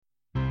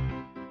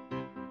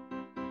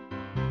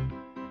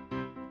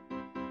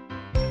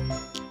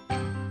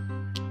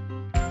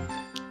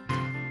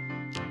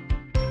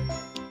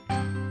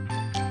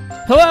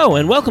Hello,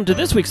 and welcome to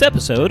this week's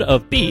episode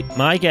of Beat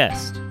My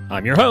Guest.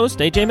 I'm your host,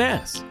 AJ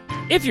Mass.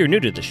 If you're new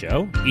to the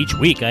show, each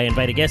week I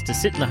invite a guest to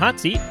sit in the hot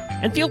seat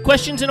and field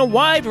questions in a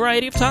wide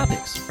variety of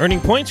topics, earning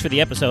points for the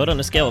episode on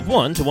a scale of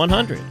 1 to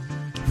 100.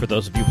 For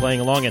those of you playing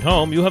along at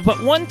home, you have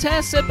but one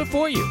task set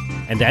before you,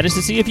 and that is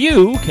to see if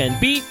you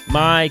can beat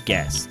my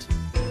guest.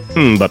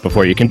 But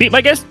before you can beat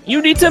my guest,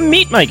 you need to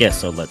meet my guest,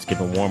 so let's give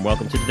a warm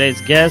welcome to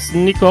today's guest,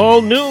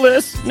 Nicole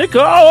Newlist.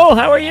 Nicole,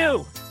 how are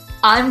you?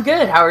 I'm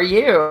good. How are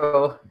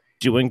you?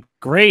 Doing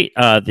great.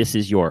 This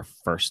is your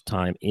first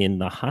time in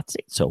the hot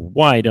seat, so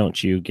why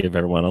don't you give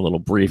everyone a little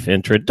brief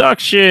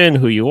introduction,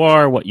 who you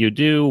are, what you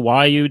do,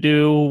 why you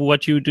do,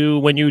 what you do,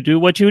 when you do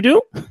what you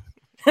do?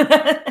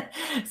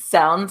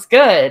 Sounds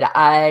good.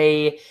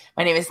 My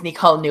name is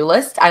Nicole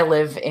Newlist. I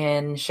live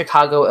in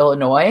Chicago,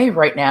 Illinois.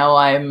 Right now,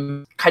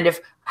 I'm kind of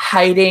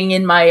hiding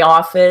in my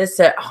office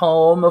at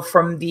home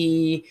from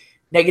the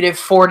negative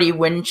 40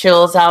 wind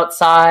chills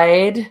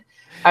outside.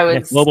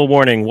 Global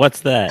warning. What's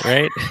that,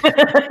 right?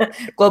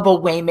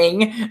 Global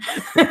warming.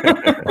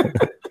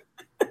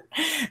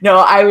 No,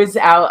 I was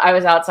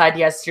outside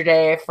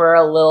yesterday for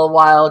a little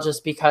while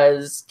just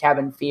because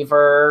cabin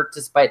fever,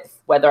 despite the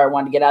weather, I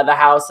wanted to get out of the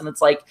house. And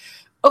it's like,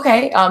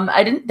 okay,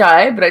 I didn't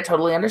die, but I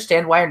totally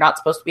understand why you're not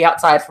supposed to be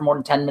outside for more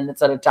than 10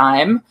 minutes at a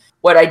time.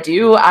 What I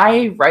do,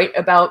 I write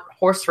about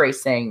horse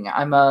racing.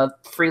 I'm a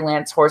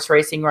freelance horse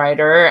racing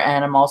writer,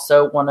 and I'm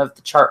also one of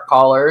the chart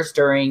callers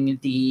during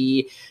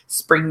the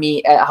spring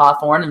meet at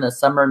Hawthorne and the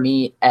summer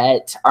meet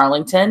at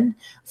Arlington.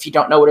 If you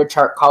don't know what a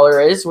chart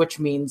caller is, which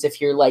means if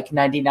you're like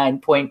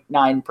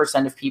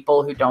 99.9% of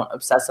people who don't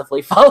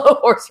obsessively follow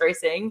horse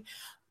racing,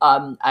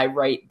 I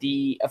write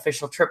the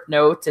official trip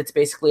notes. It's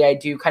basically I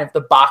do kind of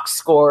the box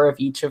score of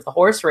each of the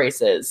horse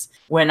races.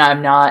 When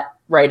I'm not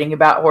writing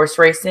about horse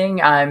racing,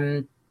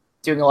 I'm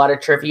doing a lot of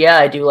trivia.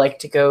 I do like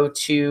to go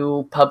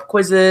to pub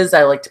quizzes.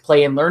 I like to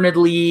play in Learned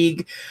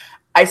League.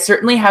 I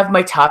certainly have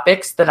my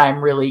topics that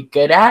I'm really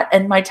good at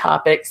and my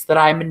topics that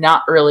I'm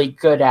not really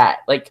good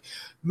at, like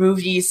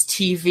movies,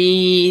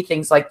 TV,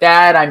 things like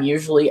that. I'm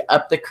usually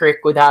up the creek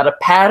without a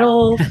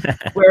paddle.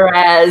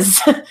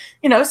 Whereas,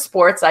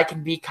 sports, I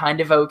can be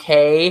kind of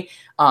okay.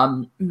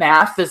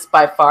 Math is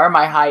by far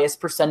my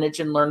highest percentage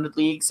in Learned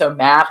League. So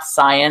math,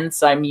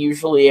 science, I'm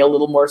usually a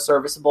little more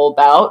serviceable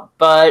about.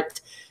 But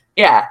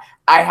yeah,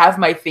 I have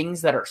my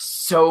things that are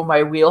so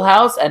my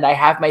wheelhouse, and I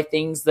have my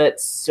things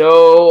that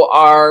so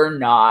are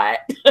not.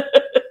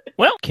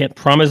 Well, can't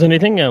promise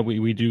anything.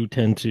 We do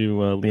tend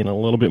to lean a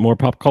little bit more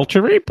pop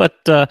culture-y,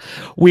 but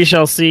we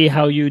shall see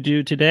how you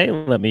do today.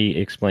 Let me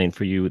explain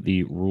for you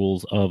the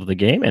rules of the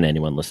game, and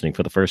anyone listening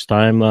for the first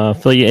time,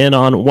 fill you in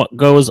on what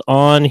goes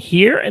on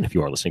here. And if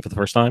you are listening for the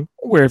first time,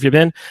 where have you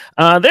been?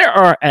 There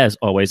are, as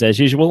always, as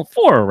usual,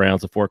 4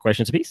 rounds of 4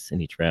 questions apiece.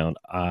 In each round,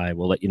 I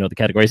will let you know the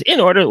categories in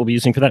order that we'll be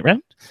using for that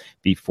round.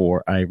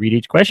 Before I read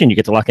each question, you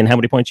get to lock in how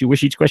many points you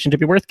wish each question to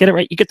be worth. Get it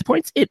right, you get the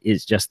points. It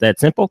is just that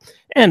simple.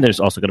 And there's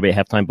also going to be a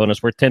halftime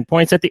bonus worth 10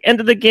 points at the end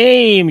of the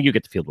game. You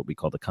get to field what we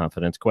call the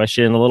confidence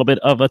question, a little bit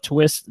of a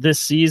twist this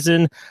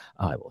season.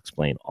 I will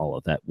explain all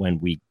of that when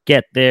we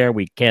get there.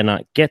 We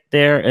cannot get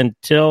there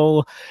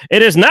until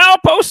it is now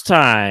post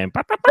time.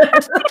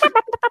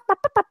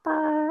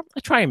 I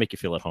try and make you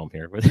feel at home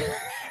here.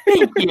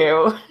 Thank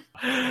you.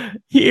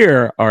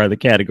 Here are the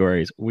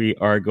categories we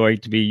are going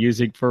to be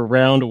using for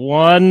round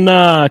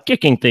 1.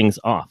 Kicking things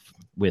off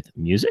with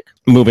music.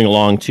 Moving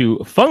along to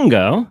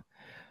Fungo.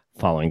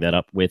 Following that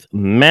up with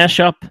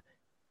Mashup.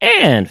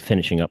 And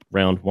finishing up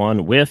round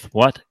 1 with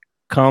what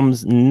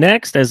comes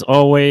next. As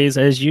always,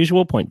 as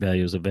usual, point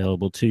values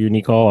available to you,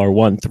 Nicole, are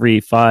 1, 3,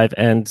 5,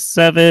 and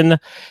 7.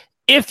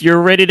 If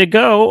you're ready to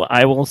go,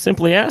 I will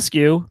simply ask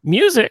you,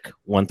 music,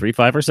 1, 3,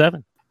 5, or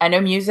 7. I know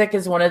music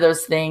is one of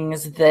those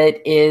things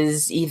that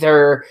is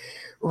either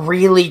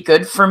really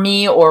good for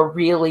me or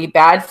really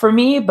bad for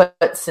me,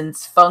 but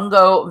since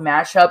Fungo,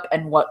 Mashup,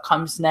 and what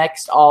comes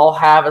next all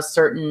have a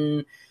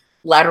certain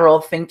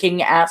lateral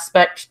thinking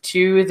aspect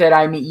too that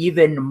I'm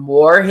even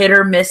more hit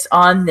or miss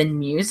on than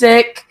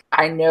music.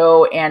 I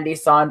know Andy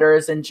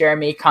Saunders and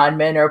Jeremy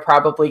Conman are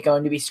probably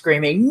going to be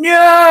screaming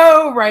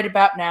no right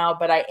about now,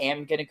 but I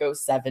am going to go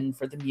 7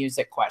 for the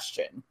music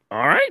question.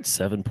 All right,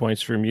 7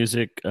 points for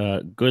music.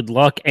 Good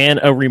luck. And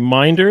a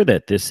reminder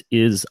that this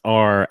is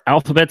our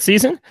alphabet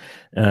season.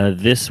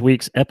 This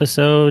week's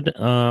episode,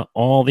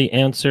 all the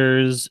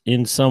answers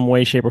in some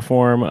way, shape, or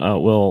form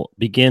will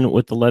begin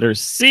with the letter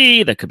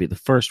C. That could be the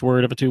first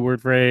word of a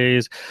 2-word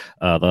phrase,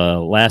 the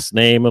last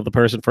name of the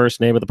person,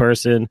 first name of the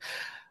person,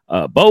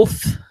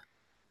 both.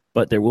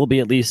 But there will be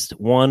at least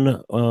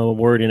one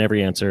word in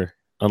every answer,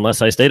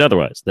 unless I state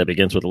otherwise, that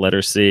begins with the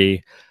letter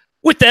C.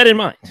 With that in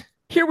mind,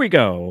 here we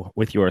go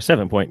with your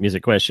 7-point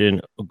music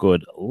question.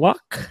 Good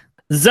luck.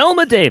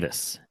 Zelma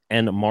Davis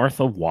and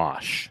Martha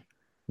Wash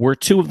were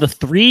 2 of the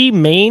 3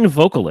 main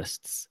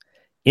vocalists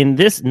in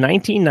this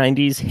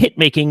 1990s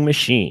hit-making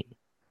machine.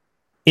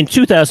 In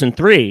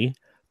 2003,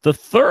 the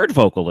 3rd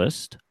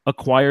vocalist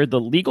acquired the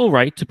legal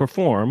right to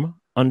perform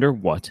under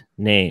what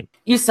name?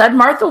 You said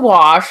Martha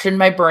Wash, and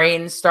my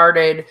brain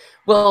started.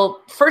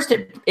 Well, first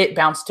it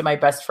bounced to my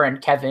best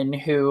friend Kevin,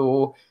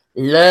 who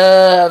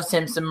loves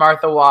him some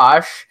Martha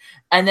Wash,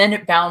 and then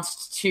it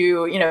bounced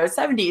to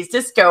 70s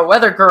disco,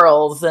 Weather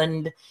Girls,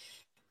 and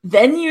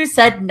then you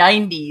said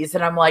 90s,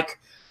 and I'm like,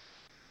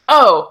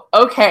 oh,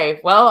 okay.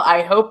 Well,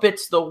 I hope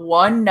it's the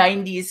one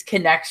 90s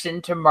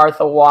connection to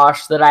Martha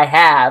Wash that I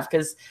have,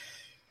 because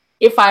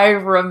if I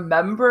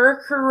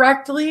remember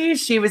correctly,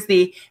 she was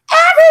the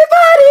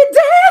 "Everybody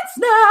Dance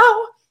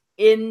Now"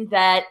 in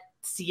that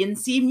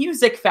CNC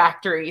Music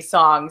Factory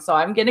song. So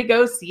I'm going to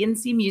go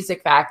CNC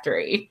Music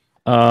Factory.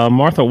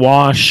 Martha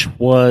Wash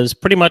was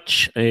pretty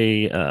much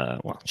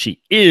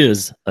she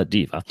is a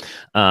diva.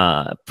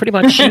 Pretty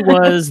much she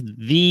was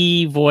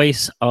the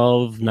voice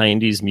of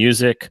 90s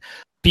music,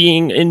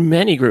 being in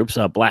many groups.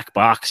 Black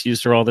Box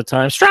used her all the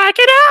time. Strike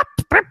it up!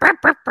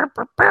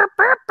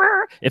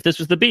 If this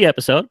was the B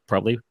episode,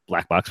 probably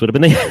Black Box would have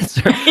been the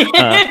answer.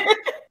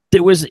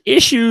 There was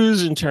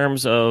issues in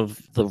terms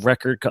of the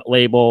record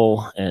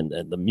label and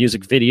the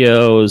music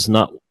videos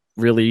not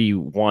really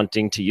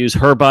wanting to use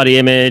her body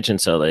image, and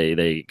so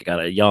they got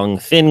a young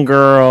thin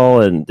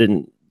girl and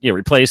didn't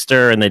replaced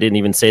her, and they didn't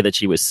even say that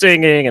she was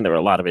singing, and there were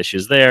a lot of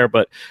issues there,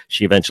 but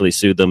she eventually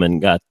sued them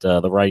and got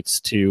the rights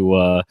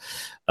to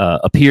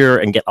appear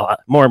and get,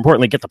 more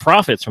importantly, get the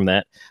profits from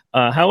that.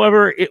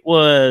 However, it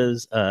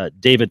was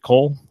David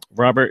Cole,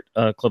 Robert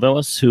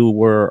Clavelis, who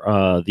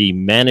were the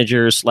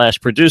managers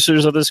 /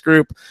 producers of this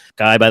group.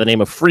 Guy by the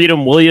name of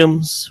Freedom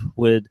Williams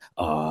would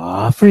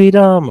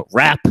Freedom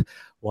rap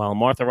while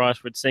Martha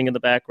Wash would sing in the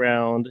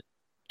background.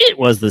 It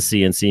was the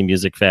CNC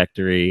Music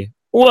Factory.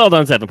 Well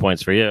done, 7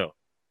 points for you.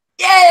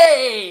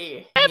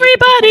 Yay!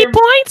 Everybody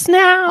points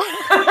now.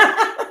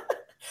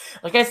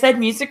 Like I said,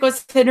 music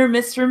was hit or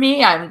miss for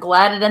me. I'm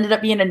glad it ended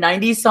up being a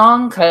 90s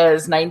song,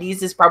 because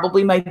 90s is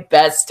probably my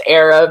best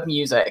era of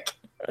music.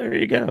 There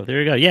you go.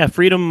 Yeah,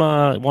 Freedom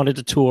wanted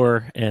to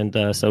tour,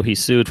 and so he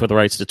sued for the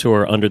rights to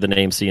tour under the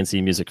name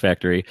CNC Music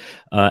Factory,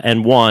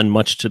 and won,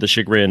 much to the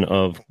chagrin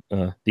of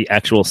the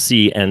actual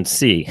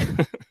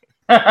CNC.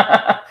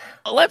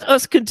 Let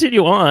us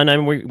continue on. I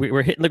mean,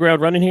 we're hitting the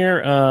ground running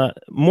here.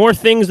 More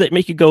things that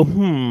make you go,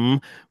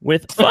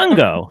 with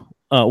Fungo.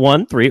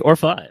 1, 3, or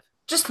 5?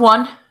 Just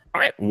one. All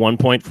right, 1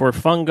 point for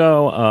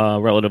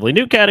Fungo. Relatively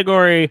new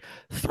category.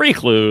 3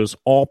 clues,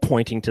 all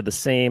pointing to the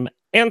same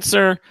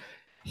answer.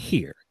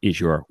 Here is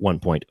your 1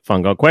 point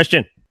Fungo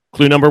question.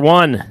 Clue number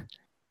 1.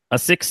 A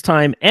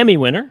 6-time Emmy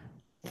winner,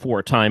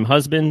 4-time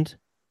husband,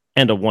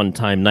 and a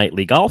 1-time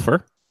nightly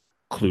golfer.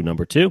 Clue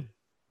number 2.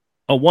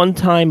 A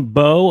 1-time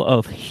beau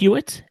of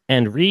Hewitt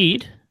and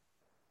Reed,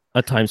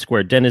 a Times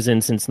Square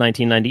denizen since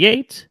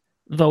 1998,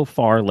 though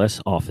far less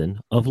often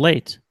of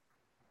late.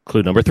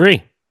 Clue number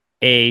 3.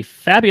 A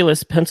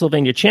fabulous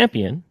Pennsylvania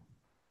champion,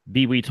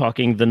 be we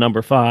talking the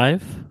number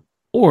 5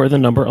 or the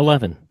number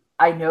 11?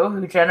 I know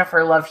who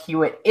Jennifer Love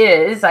Hewitt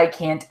is. I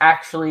can't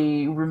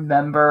actually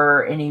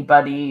remember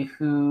anybody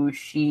who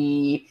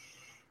she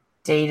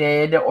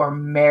dated or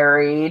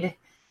married.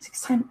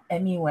 6-time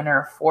Emmy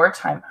winner,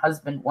 4-time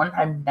husband,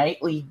 1-time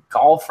nightly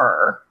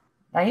golfer.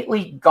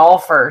 Nightly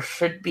golfer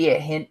should be a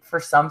hint for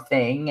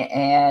something,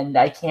 and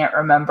I can't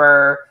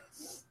remember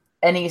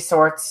any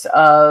sorts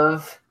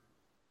of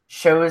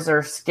shows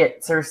or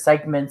skits or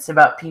segments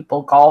about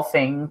people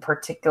golfing,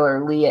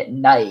 particularly at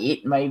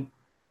night. My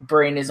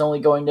brain is only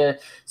going to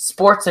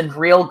sports and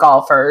real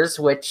golfers,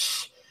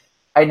 which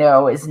I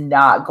know is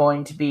not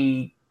going to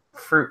be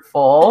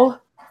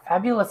fruitful.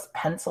 Fabulous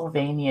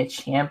Pennsylvania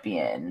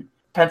champion.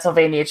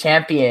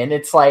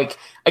 It's like,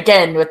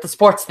 again, with the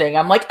sports thing,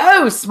 I'm like,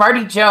 oh,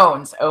 Smarty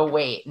Jones. Oh,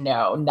 wait,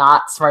 no,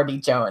 not Smarty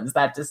Jones.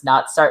 That does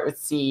not start with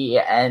C.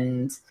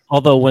 And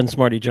although when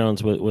Smarty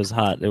Jones was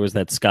hot, there was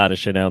that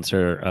Scottish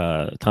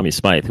announcer, Tommy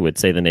Smythe, who would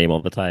say the name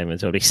all the time, and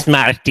so it'd be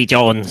Smarty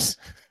Jones.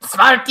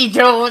 Smarty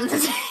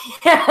Jones.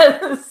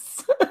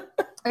 Yes.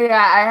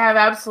 Yeah, I have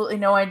absolutely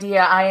no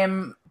idea. I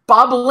am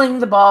bobbling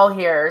the ball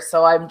here,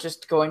 so I'm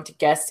just going to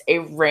guess a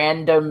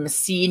random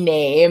C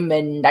name,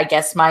 and I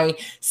guess my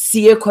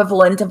C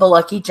equivalent of a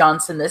Lucky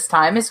Johnson this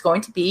time is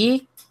going to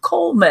be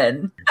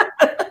Coleman.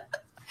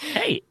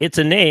 Hey, it's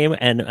a name,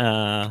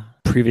 and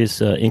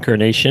previous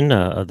incarnation,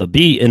 the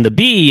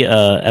B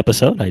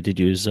episode, I did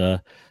use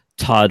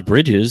Todd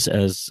Bridges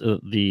as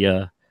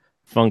the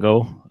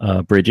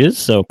Fungo Bridges,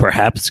 so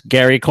perhaps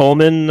Gary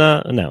Coleman.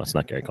 No, it's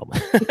not Gary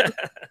Coleman.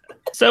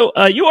 So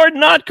you are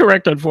not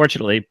correct,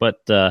 unfortunately, but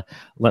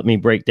let me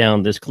break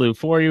down this clue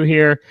for you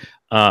here.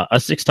 A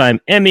 6-time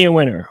Emmy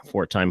winner,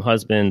 4-time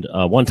husband,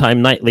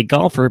 1-time nightly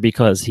golfer,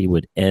 because he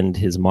would end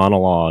his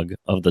monologue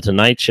of The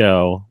Tonight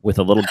Show with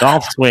a little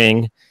golf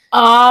swing. Oh,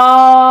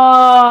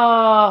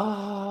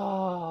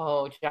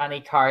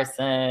 Johnny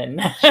Carson.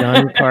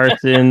 Johnny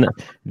Carson,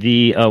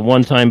 the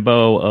 1-time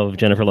beau of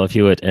Jennifer Love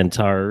Hewitt and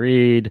Tara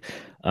Reid.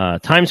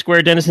 Times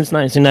Square denizen since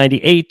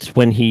 1998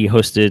 when he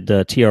hosted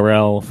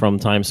TRL from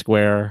Times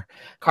Square.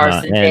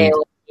 Carson Daly.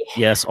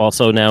 Yes,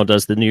 also now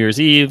does the New Year's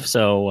Eve,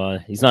 so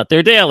he's not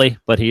there daily,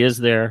 but he is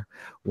there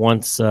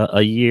once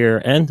a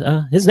year, and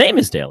his name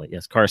is Daly.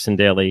 Yes, Carson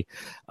Daly,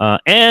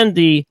 and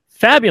the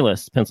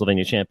fabulous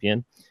Pennsylvania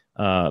champion.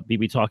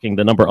 Be talking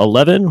the number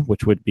 11,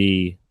 which would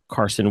be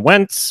Carson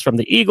Wentz from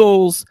the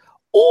Eagles,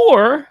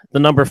 or the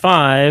number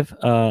 5,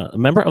 a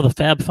member of the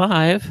Fab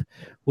Five,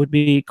 would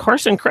be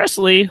Carson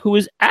Kressley, who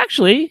is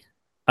actually,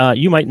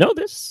 you might know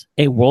this,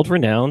 a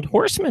world-renowned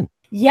horseman.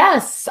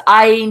 Yes,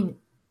 I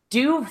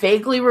do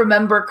vaguely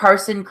remember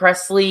Carson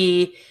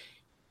Kressley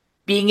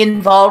being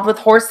involved with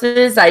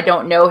horses. I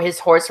don't know his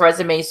horse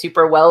resume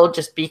super well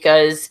just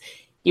because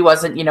he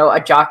wasn't,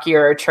 a jockey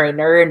or a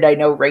trainer, and I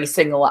know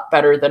racing a lot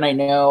better than I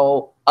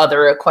know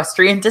other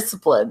equestrian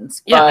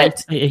disciplines. Yeah,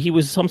 but he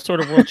was some sort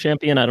of world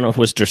champion. I don't know if it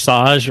was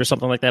dressage or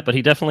something like that, but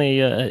he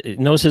definitely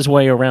knows his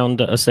way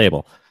around a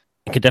stable.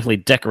 He could definitely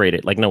decorate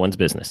it like no one's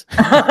business.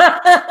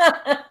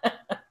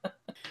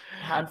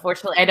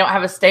 Unfortunately, I don't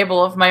have a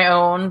stable of my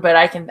own, but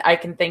I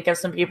can think of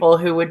some people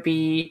who would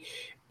be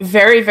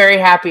very, very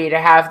happy to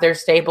have their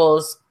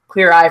stables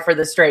Queer Eye for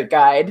the Straight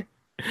Guide.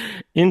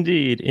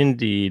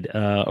 Indeed.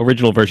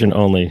 Original version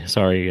only.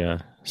 Sorry,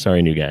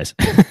 new guys.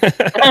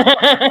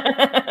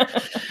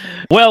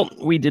 Well,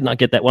 we did not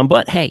get that one,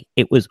 but hey,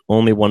 it was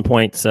only 1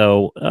 point,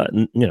 so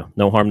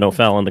no harm, no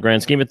foul in the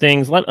grand scheme of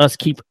things. Let us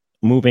keep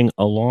moving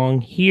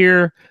along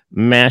here.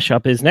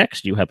 Mashup is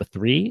next. You have a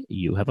 3,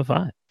 you have a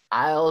 5.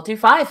 I'll do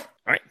 5.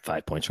 All right,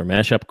 5 points for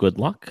Mashup. Good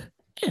luck.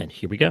 And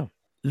here we go.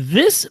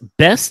 This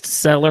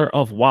bestseller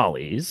of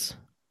Wally's,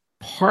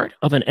 part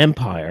of an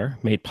empire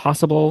made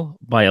possible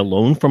by a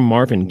loan from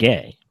Marvin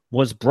Gaye,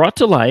 was brought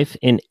to life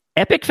in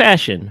epic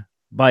fashion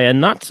by a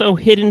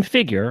not-so-hidden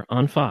figure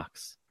on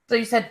Fox. So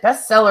you said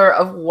bestseller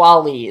of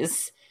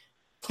Wally's.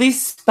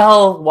 Please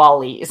spell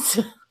Wally's.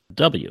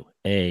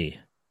 WALLY''S.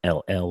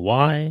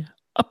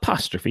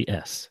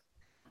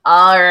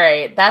 All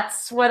right,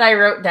 that's what I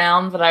wrote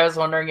down, but I was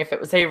wondering if it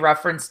was a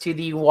reference to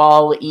the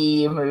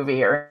Wall-E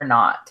movie or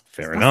not.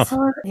 Fair enough.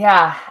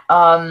 Yeah.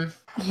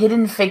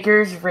 Hidden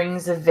Figures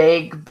rings a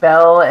vague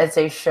bell as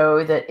a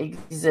show that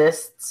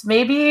exists,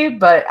 maybe,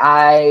 but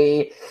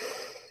I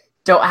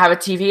don't have a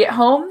TV at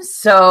home,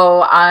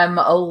 so I'm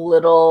a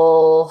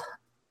little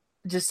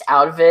just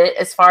out of it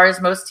as far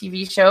as most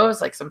TV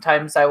shows. Like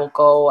sometimes I will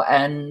go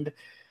and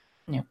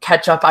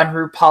catch up on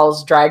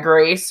RuPaul's Drag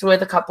Race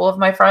with a couple of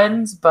my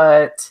friends,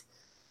 but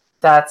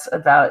that's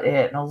about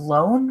it. And a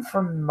loan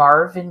from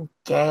Marvin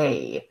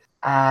Gaye.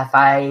 If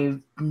I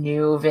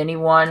knew of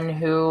anyone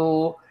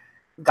who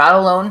got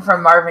a loan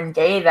from Marvin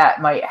Gaye,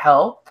 that might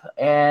help.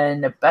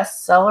 And a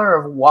bestseller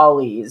of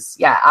Wally's.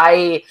 Yeah,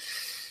 I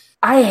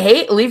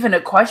hate leaving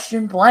a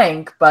question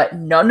blank, but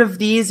none of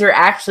these are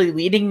actually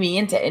leading me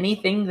into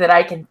anything that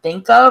I can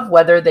think of,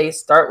 whether they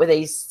start with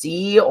a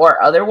C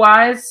or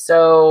otherwise.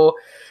 So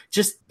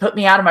just put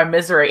me out of my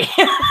misery.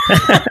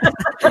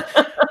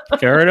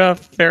 Fair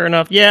enough.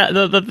 Yeah,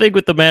 the thing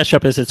with the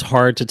mashup is it's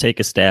hard to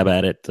take a stab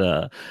at it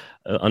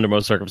under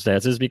most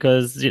circumstances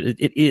because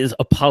it is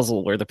a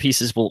puzzle where the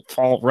pieces will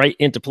fall right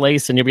into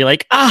place and you'll be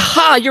like,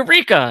 aha,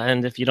 eureka!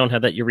 And if you don't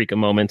have that eureka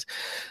moment,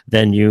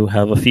 then you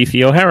have a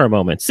Fifi O'Hara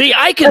moment. See,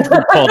 I can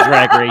call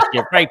Drag Race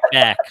you right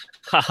back.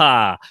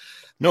 Haha.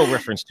 No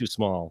reference too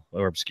small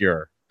or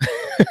obscure.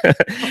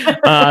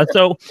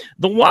 So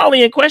the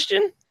Wally in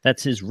question,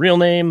 that's his real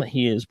name.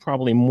 He is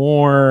probably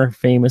more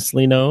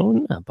famously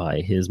known by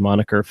his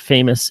moniker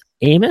Famous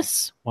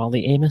Amos,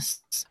 Wally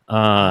Amos.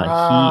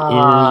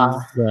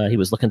 He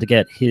was looking to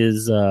get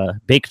his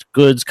baked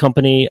goods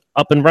company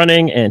up and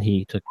running, and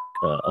he took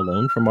a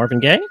loan from Marvin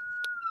Gaye,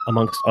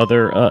 amongst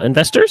other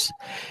investors.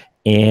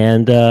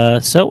 And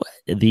so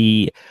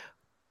the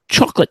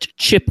chocolate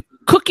chip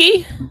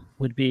cookie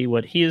would be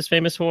what he is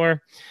famous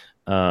for.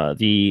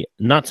 The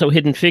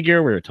not-so-hidden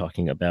figure, we were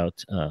talking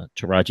about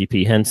Taraji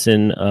P.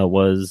 Henson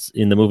was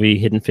in the movie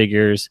Hidden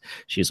Figures.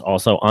 She's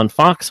also on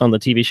Fox on the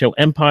TV show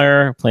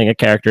Empire, playing a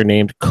character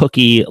named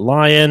Cookie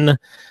Lion.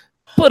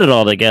 Put it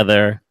all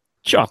together,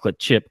 chocolate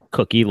chip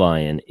Cookie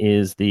Lion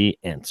is the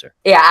answer.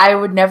 Yeah, I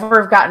would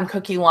never have gotten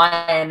Cookie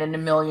Lion in a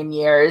million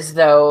years,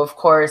 though, of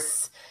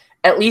course,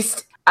 at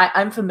least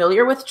I'm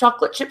familiar with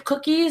chocolate chip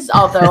cookies,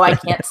 although I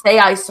can't say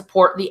I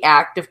support the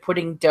act of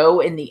putting dough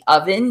in the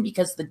oven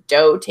because the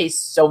dough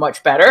tastes so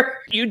much better.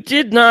 You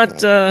did not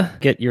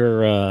get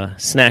your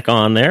snack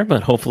on there,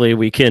 but hopefully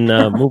we can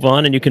move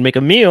on and you can make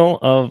a meal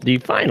of the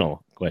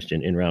final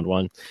question in round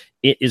 1.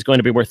 It is going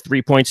to be worth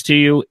 3 points to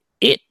you.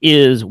 It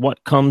is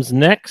what comes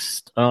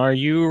next. Are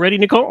you ready,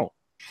 Nicole?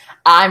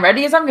 I'm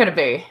ready as I'm going to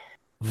be.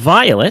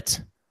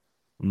 Violet,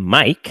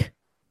 Mike,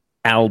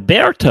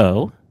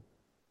 Alberto.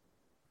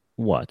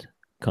 What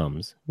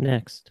comes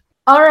next?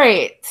 All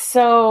right.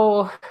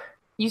 So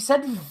you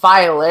said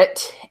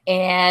Violet,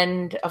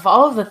 and of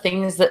all of the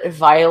things that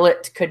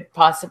Violet could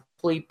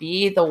possibly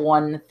be, the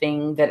one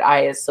thing that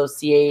I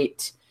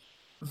associate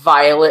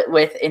Violet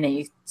with in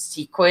a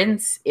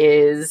sequence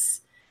is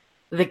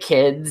the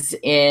kids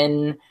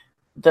in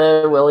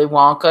the Willy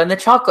Wonka and the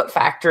Chocolate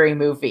Factory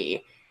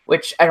movie,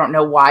 which I don't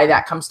know why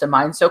that comes to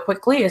mind so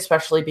quickly,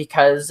 especially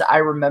because I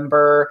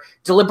remember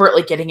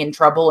deliberately getting in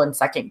trouble in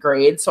second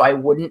grade so I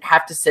wouldn't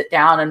have to sit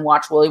down and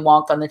watch Willy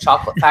Wonka and the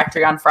Chocolate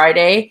Factory on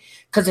Friday.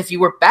 Because if you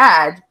were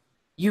bad,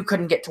 you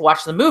couldn't get to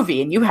watch the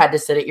movie and you had to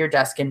sit at your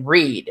desk and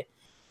read.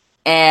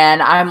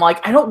 And I'm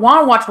like, I don't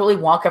want to watch Willy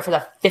Wonka for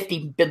the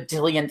 50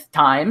 billionth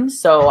time.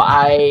 So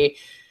I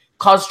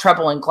caused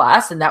trouble in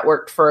class, and that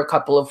worked for a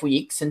couple of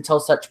weeks until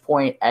such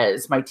point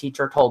as my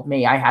teacher told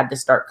me I had to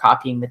start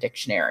copying the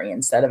dictionary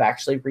instead of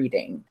actually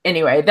reading.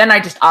 Anyway, then I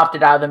just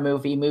opted out of the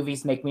movie.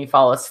 Movies make me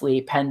fall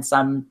asleep, hence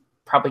I'm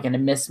probably going to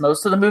miss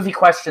most of the movie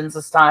questions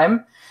this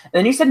time. And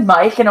then you said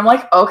Mike, and I'm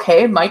like,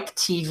 okay, Mike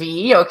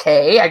TV.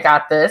 Okay, I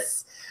got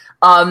this.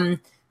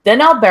 Then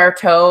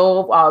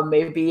Alberto,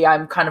 maybe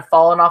I'm kind of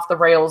falling off the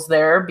rails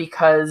there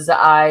because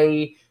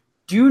I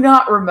do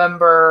not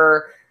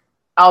remember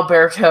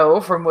Alberto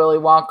from Willy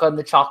Wonka and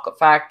the Chocolate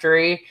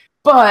Factory.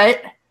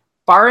 But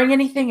barring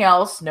anything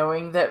else,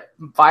 knowing that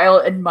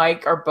Violet and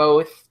Mike are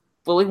both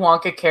Willy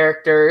Wonka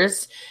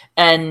characters,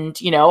 and,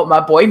 you know, my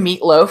boy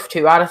Meatloaf,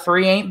 2 out of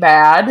 3 ain't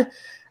bad,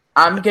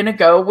 I'm going to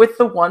go with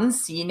the one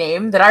C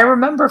name that I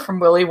remember from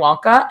Willy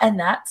Wonka, and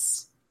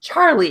that's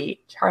Charlie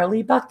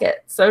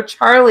Bucket. So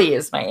Charlie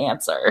is my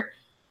answer.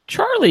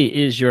 Charlie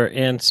is your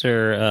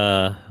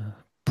answer.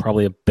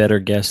 Probably a better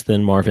guess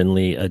than Marvin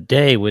Lee a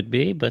day would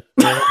be, but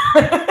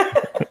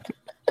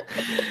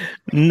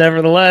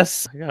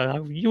nevertheless,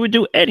 you would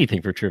do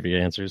anything for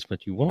trivia answers,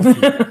 but you won't.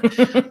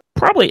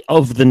 Probably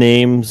of the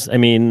names, I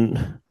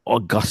mean,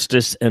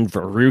 Augustus and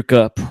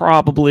Veruca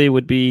probably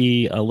would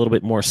be a little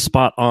bit more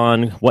spot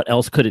on. What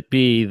else could it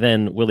be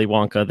than Willy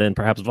Wonka, than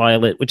perhaps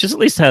Violet, which is at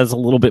least has a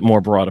little bit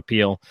more broad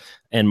appeal.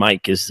 And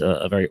Mike is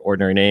a very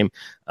ordinary name.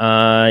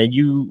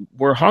 You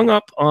were hung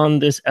up on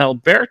this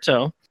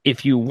Alberto.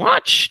 If you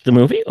watch the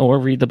movie or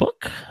read the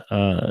book,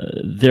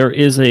 there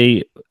is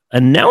a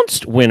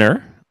announced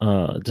winner,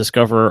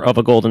 discoverer of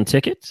a golden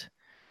ticket.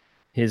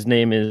 His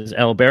name is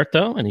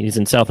Alberto, and he's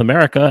in South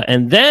America.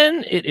 And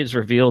then it is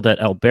revealed that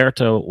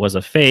Alberto was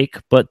a fake,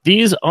 but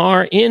these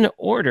are in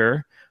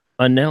order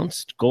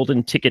announced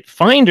golden ticket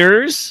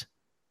finders.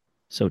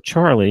 So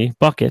Charlie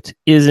Bucket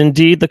is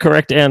indeed the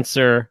correct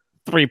answer.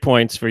 3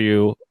 points for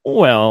you.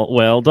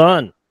 Well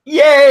done.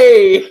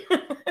 Yay!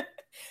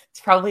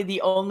 It's probably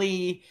the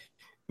only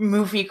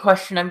movie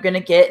question I'm going to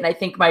get, and I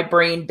think my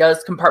brain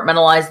does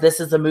compartmentalize this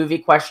as a movie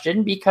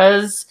question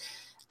because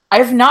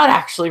I've not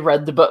actually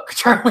read the book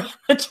Charlie and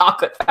the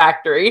Chocolate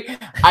Factory.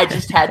 I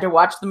just had to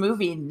watch the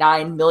movie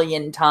 9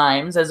 million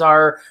times as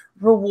our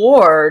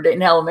reward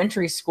in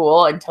elementary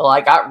school until I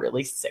got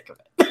really sick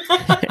of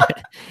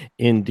it.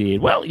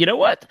 Indeed. Well, you know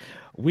what?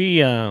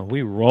 We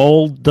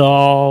rolled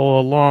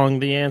all along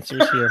the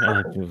answers here.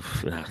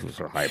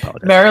 I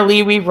apologize.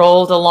 Merrily, we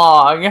rolled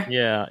along.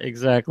 Yeah,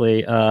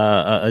 exactly.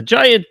 A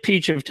giant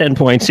peach of 10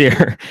 points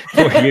here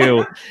for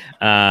you.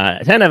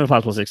 10 out of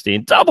possible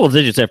 16. Double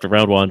digits after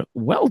round 1.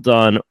 Well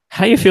done.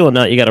 How you feeling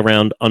now that you got a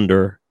round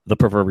under the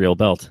proverbial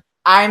belt?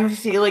 I'm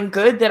feeling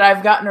good that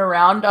I've gotten a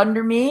round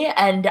under me,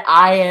 and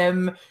I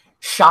am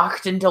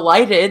shocked and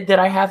delighted that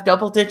I have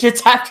double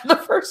digits after the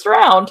first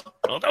round.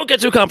 Well, don't get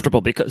too comfortable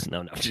because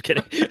no, just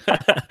kidding.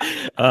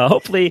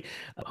 Hopefully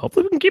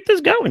we can keep this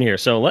going here.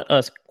 So let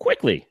us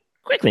quickly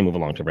move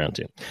along to round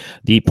 2.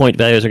 The point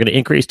values are going to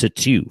increase to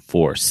 2,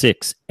 4,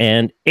 6,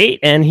 and 8.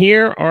 And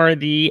here are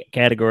the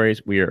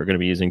categories we are going to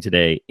be using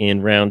today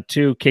in round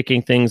 2,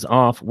 kicking things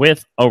off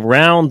with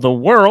Around the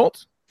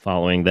World,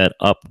 following that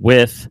up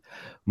with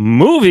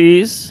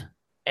movies.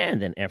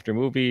 And then after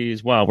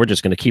movies, wow, we're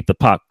just going to keep the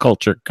pop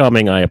culture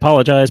coming. I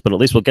apologize, but at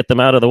least we'll get them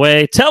out of the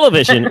way.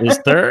 Television is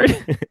third.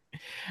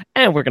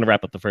 And we're going to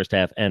wrap up the first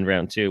half and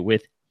round 2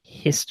 with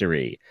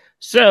history.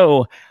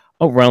 So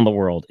Around the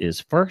World is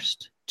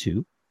first,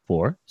 2,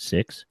 4,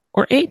 6,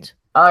 or 8.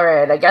 All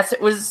right. I guess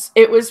it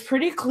was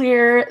pretty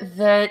clear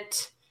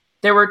that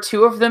there were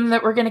 2 of them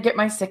that were going to get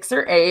my 6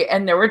 or 8,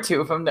 and there were 2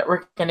 of them that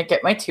were going to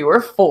get my 2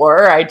 or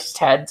 4. I just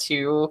had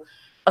to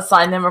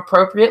assign them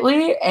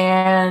appropriately,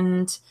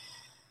 and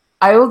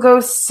I will go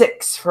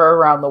 6 for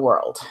Around the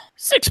World.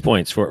 6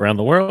 points for Around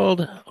the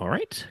World. All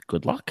right.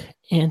 Good luck.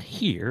 And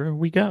here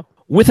we go.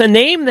 With a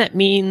name that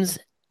means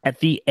at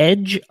the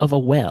edge of a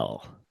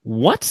well,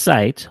 what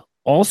site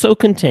also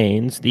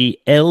contains the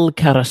El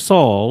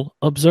Carasol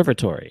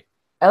Observatory?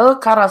 El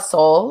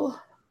Carasol,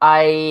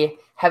 I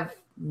have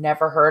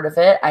never heard of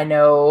it. I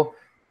know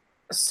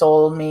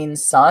sol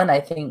means sun.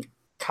 I think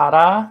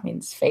cara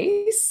means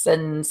face,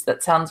 and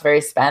that sounds very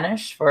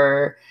Spanish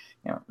for,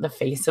 you know, the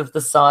face of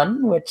the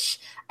sun, which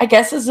I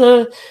guess is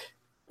a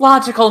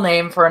logical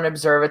name for an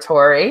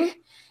observatory.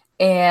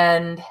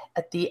 And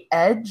at the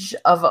edge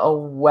of a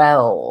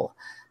well,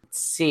 let's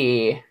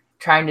see,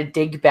 trying to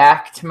dig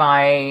back to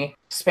my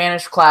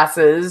Spanish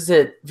classes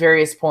at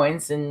various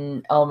points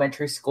in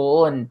elementary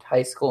school and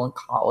high school and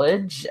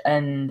college,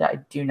 and I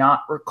do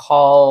not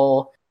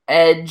recall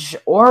edge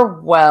or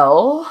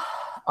well.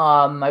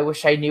 I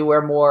wish I knew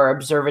where more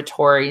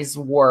observatories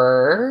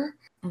were.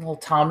 Well,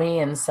 Tommy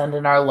and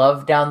sending our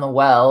love down the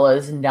well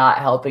is not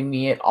helping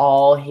me at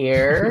all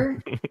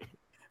here.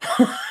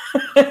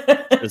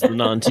 As the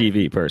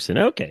non-TV person.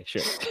 Okay,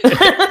 sure.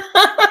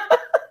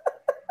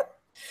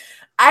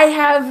 I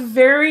have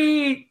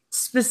very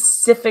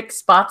specific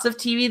spots of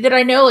TV that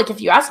I know. Like,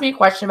 if you ask me a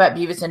question about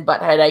Beavis and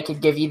Butthead, I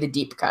could give you the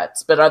deep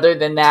cuts. But other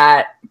than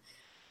that,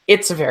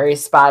 it's very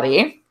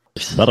spotty.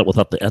 Said it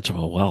without the edge of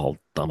a well,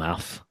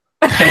 dumbass.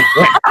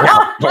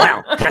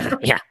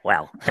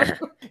 well.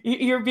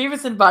 Your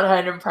Beavis and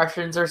Butthead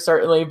impressions are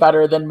certainly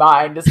better than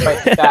mine,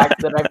 despite the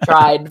fact that I've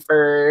tried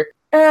for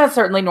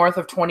certainly north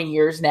of 20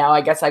 years now.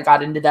 I guess I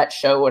got into that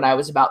show when I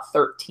was about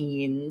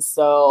 13,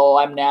 so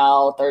I'm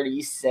now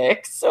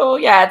 36. So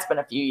yeah, it's been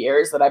a few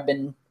years that I've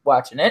been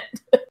watching it.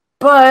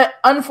 But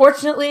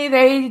unfortunately,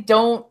 they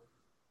don't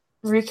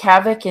wreak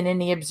havoc in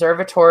any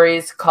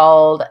observatories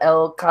called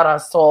El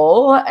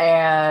Carasol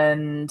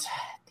and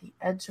the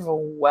Edge of a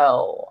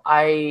Well.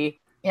 It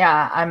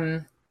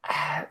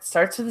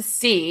starts with a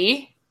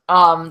C.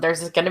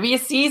 There's going to be a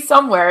C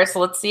somewhere, so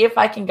let's see if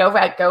I can go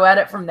at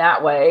it from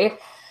that way.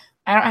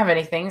 I don't have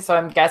anything, so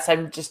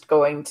I'm just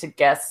going to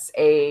guess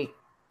a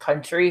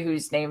country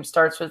whose name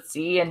starts with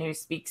C and who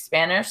speaks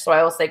Spanish. So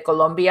I will say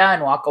Colombia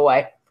and walk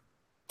away.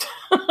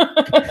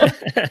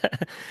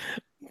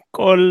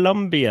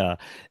 Colombia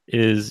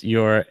is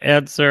your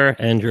answer,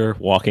 and you're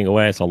walking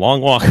away. It's a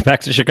long walk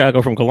back to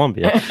Chicago from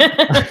Colombia.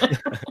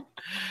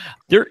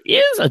 There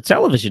is a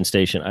television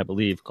station, I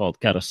believe, called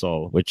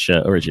Carasol, which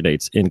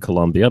originates in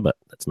Colombia, but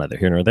that's neither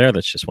here nor there.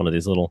 That's just one of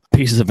these little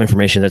pieces of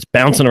information that's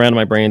bouncing around in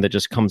my brain that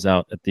just comes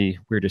out at the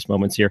weirdest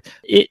moments here.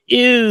 It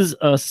is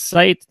a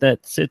site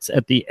that sits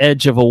at the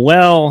edge of a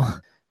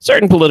well.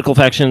 Certain political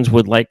factions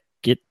would like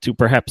it to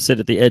perhaps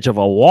sit at the edge of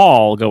a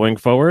wall going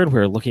forward.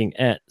 We're looking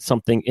at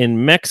something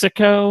in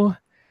Mexico.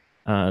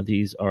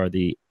 These are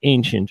the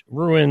ancient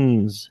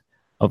ruins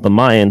of the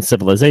Mayan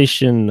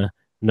civilization,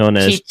 known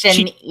as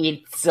Chichen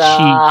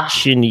Itza.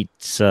 Chichen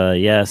Itza.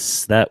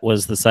 Yes, that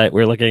was the site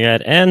we're looking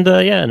at. And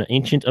an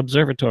ancient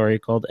observatory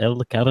called El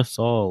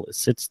Carasol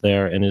sits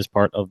there and is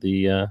part of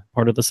the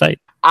site.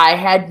 I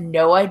had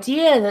no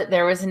idea that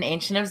there was an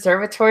ancient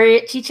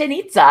observatory at Chichen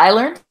Itza. I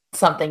learned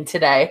something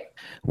today.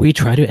 We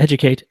try to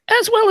educate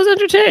as well as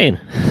entertain.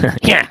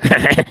 Yeah,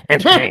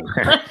 entertain.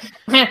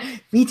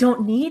 We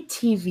don't need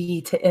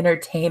TV to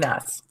entertain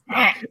us.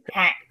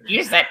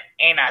 You said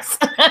anus.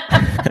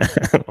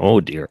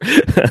 Oh, dear.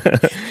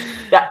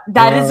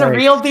 That is a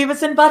real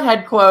Beavis and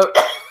Butthead quote.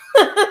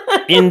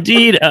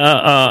 Indeed.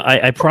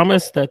 I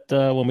promise that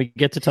when we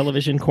get to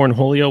television,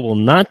 cornholio will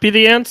not be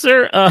the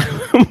answer.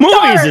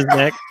 Movies is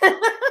next.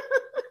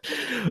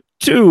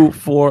 2,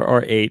 4,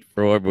 or 8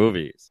 for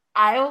movies.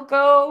 I'll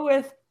go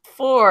with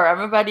 4. I'm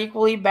about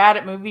equally bad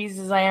at movies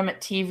as I am at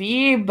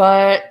TV,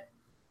 but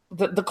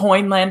the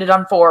coin landed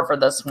on 4 for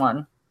this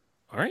one.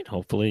 All right.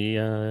 Hopefully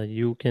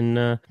you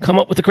can come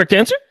up with the correct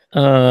answer,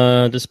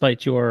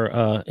 despite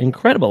your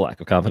incredible lack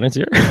of confidence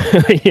here.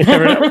 You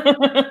never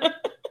know.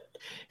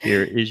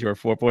 Here is your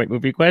 4-point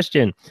movie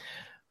question.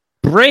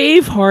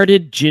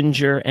 Brave-hearted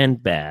Ginger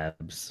and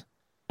Babs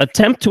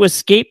attempt to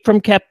escape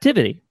from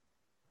captivity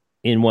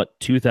in what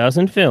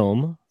 2000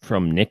 film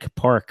from Nick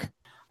Park?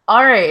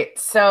 All right,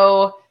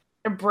 so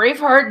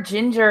Braveheart,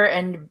 Ginger,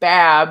 and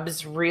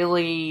Babs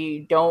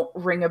really don't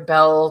ring a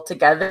bell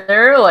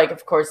together. Like,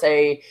 of course,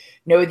 I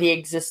know the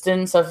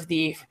existence of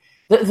the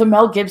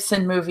Mel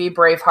Gibson movie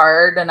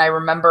Braveheart, and I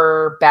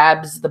remember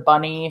Babs the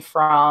bunny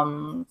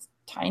from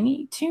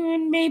Tiny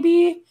Toon,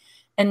 maybe,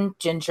 and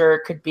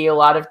Ginger could be a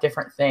lot of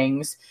different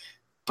things.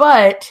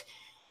 But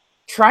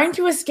trying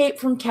to escape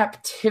from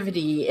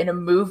captivity in a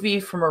movie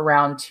from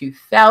around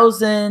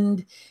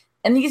 2000,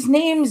 and these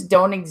names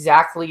don't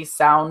exactly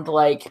sound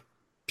like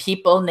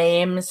people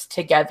names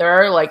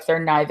together, like they're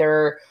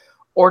neither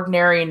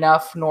ordinary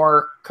enough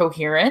nor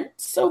coherent,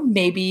 so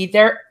maybe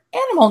they're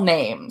animal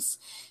names.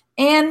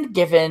 And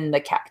given the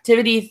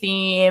captivity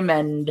theme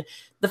and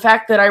the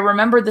fact that I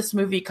remember this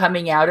movie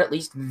coming out at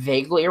least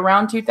vaguely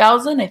around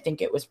 2000, I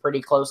think it was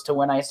pretty close to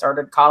when I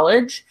started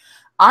college,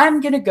 I'm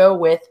going to go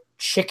with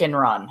Chicken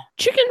Run.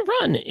 Chicken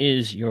Run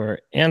is your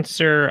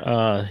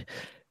answer.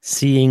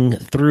 Seeing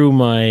through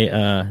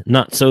my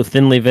not so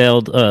thinly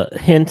veiled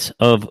hint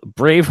of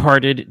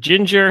brave-hearted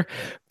Ginger.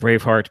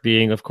 Braveheart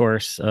being, of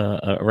course,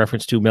 a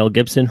reference to Mel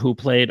Gibson, who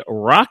played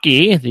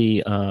Rocky,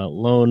 the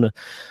lone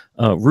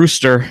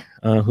rooster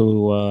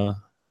who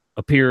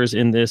appears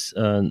in this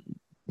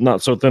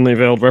not so thinly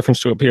veiled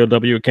reference to a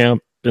POW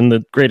camp in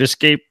the Great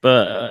Escape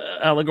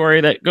allegory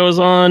that goes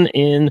on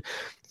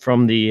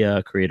from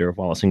the creator of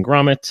Wallace and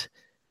Gromit.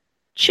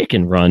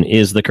 Chicken Run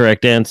is the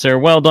correct answer.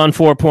 Well done.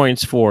 4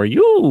 points for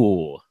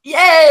you.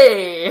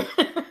 Yay!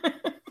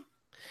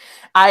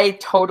 I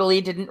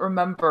totally didn't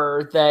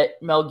remember that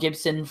Mel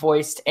Gibson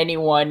voiced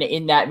anyone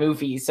in that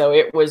movie, so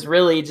it was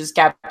really just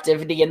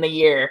Captivity in the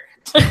Year.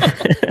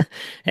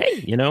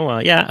 Hey,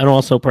 and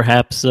also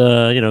perhaps,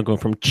 going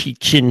from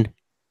Chichen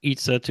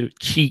Itza to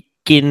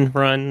Chicken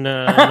Run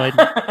might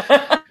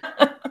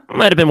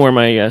have been where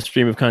my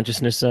stream of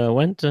consciousness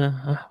went.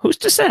 Who's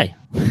to say?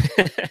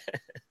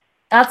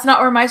 That's not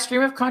where my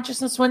stream of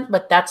consciousness went,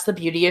 but that's the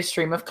beauty of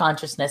stream of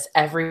consciousness.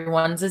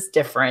 Everyone's is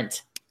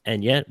different.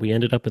 And yet we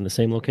ended up in the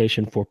same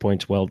location. 4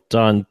 points. Well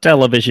done.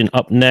 Television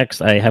up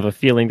next. I have a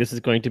feeling this is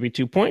going to be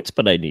 2 points,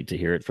 but I need to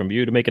hear it from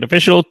you to make it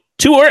official.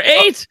 2 or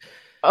 8?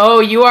 Oh,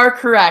 you are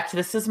correct.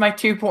 This is my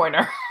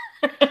 2-pointer.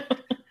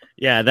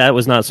 Yeah, that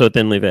was not so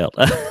thinly veiled.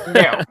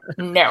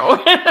 No.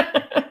 All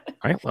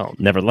right. Well,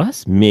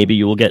 nevertheless, maybe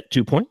you will get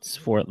 2 points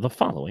for the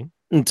following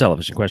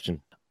television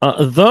question.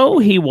 Though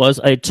he was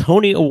a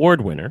Tony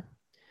Award winner,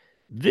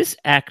 this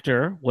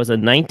actor was a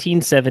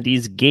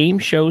 1970s game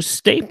show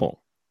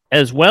staple,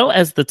 as well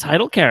as the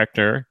title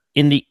character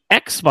in the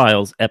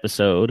X-Files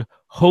episode,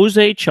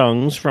 Jose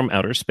Chung's From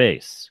Outer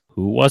Space.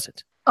 Who was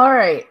it? All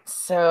right.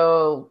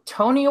 So,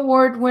 Tony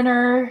Award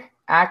winner,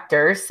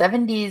 actor,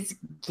 70s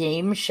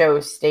game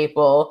show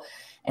staple,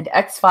 and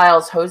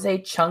X-Files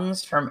Jose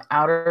Chung's From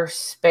Outer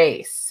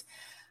Space.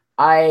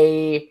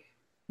 I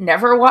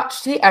never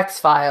watched the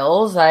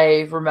X-Files.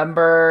 I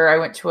remember I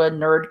went to a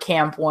nerd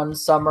camp one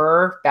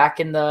summer back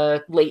in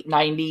the late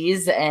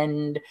 90s,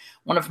 and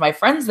one of my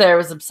friends there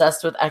was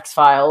obsessed with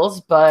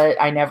X-Files,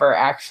 but I never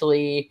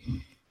actually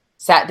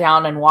sat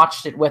down and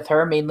watched it with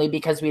her, mainly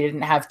because we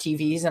didn't have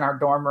TVs in our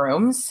dorm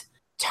rooms.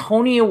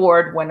 Tony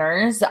Award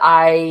winners,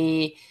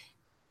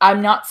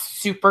 I'm not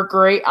super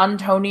great on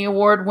Tony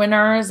Award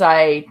winners.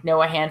 I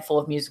know a handful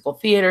of musical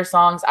theater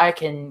songs. I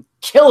can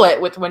kill it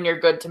with When You're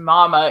Good to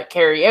Mama at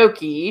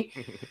karaoke.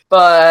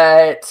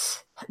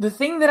 But the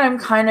thing that I'm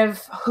kind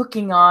of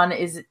hooking on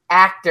is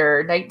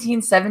actor,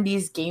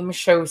 1970s game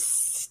show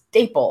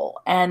staple.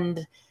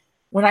 And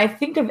when I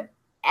think of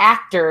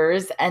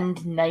actors and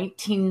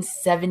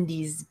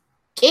 1970s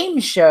game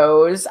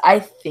shows, I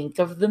think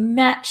of the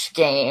Match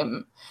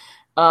Game.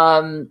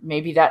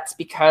 Maybe that's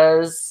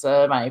because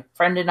my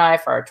friend and I,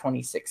 for our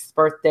 26th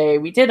birthday,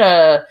 we did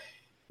a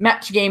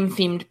Match Game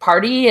themed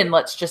party, and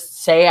let's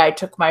just say I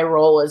took my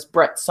role as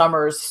Brett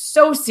Summers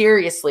so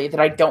seriously that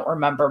I don't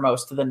remember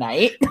most of the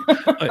night.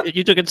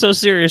 You took it so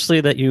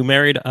seriously that you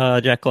married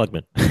Jack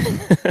Klugman.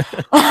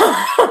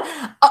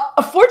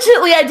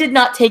 Fortunately, I did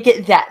not take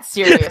it that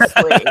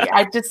seriously.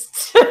 I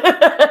just...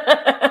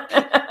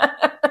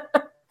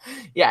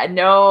 Yeah,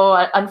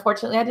 no,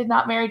 unfortunately, I did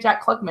not marry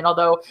Jack Klugman.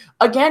 Although,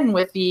 again,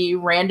 with the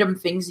random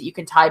things that you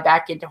can tie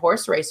back into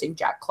horse racing,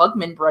 Jack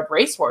Klugman bred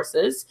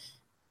racehorses.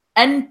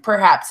 And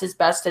perhaps his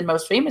best and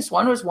most famous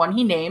one was one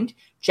he named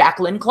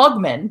Jacqueline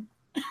Klugman.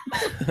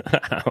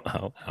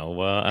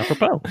 How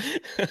apropos.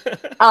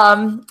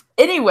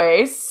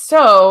 Anyway,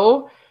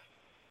 so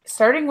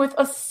starting with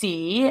a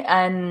C,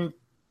 and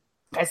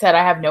like I said,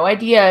 I have no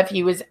idea if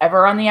he was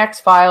ever on the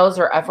X-Files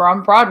or ever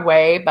on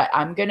Broadway, but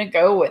I'm going to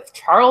go with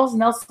Charles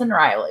Nelson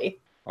Riley.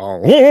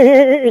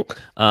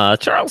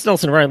 Charles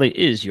Nelson Riley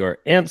is your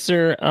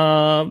answer.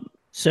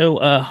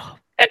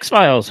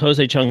 X-Files,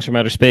 Jose Chung's From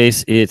Outer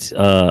Space. It's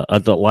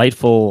a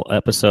delightful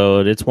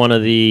episode. It's one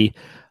of the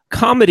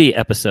comedy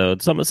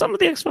episodes. Some of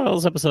the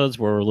X-Files episodes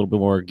were a little bit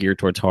more geared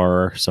towards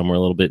horror. Some were a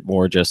little bit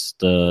more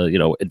just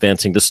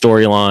advancing the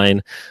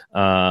storyline.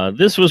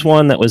 This was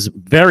one that was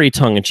very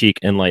tongue-in-cheek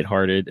and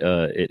lighthearted.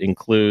 It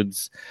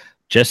includes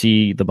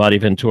Jesse the Body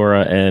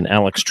Ventura and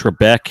Alex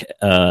Trebek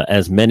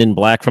as men in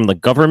black from the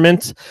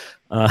government.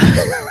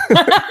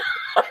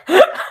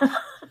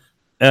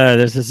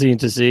 There's a scene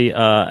to see,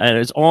 and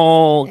it's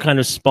all kind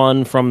of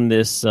spun from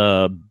this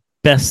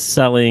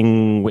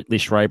best-selling Whitley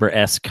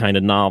Schreiber-esque kind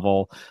of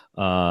novel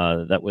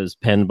that was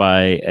penned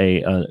by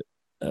an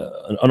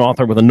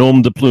author with a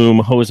nom de plume,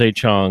 Jose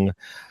Chung,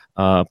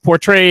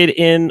 portrayed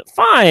in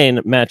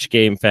fine Match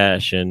Game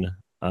fashion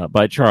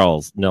by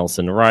Charles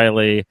Nelson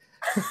Riley.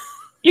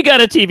 You got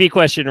a TV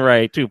question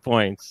right, 2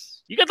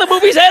 points. You got the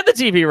movies and the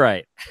TV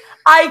right.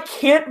 I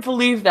can't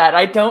believe that.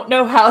 I don't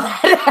know how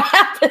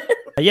that happened.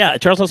 Yeah,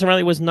 Charles Nelson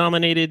Riley was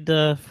nominated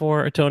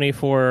for a Tony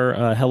for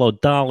Hello,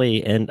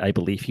 Dolly, and I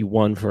believe he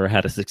won for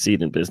How to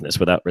Succeed in Business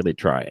without really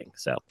trying.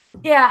 So,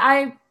 yeah,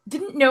 I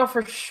didn't know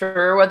for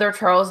sure whether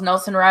Charles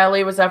Nelson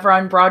Riley was ever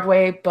on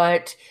Broadway,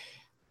 but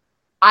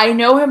I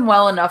know him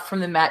well enough from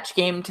the Match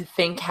Game to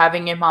think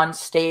having him on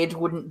stage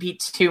wouldn't be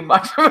too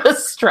much of a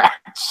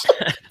stretch.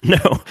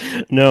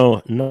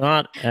 No,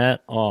 not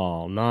at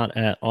all. Not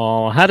at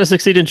all. How to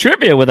Succeed in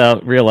Trivia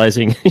without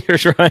realizing you're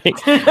trying.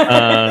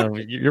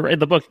 You're in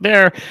the book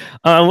there.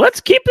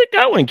 Let's keep it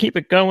going. Keep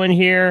it going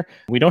here.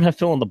 We don't have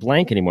fill in the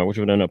blank anymore, which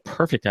would have been a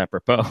perfect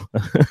apropos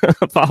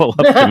follow-up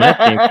to Match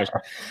Game question.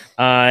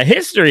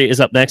 History is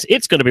up next.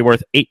 It's going to be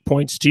worth 8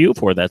 points to you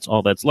for That's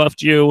All That's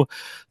Left You.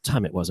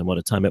 Time it was and what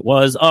a time it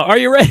was. Are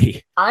you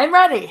ready? I'm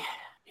ready.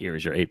 Here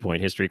is your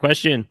 8-point history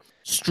question.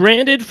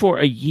 Stranded for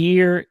a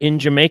year in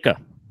Jamaica,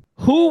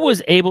 who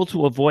was able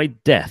to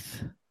avoid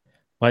death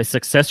by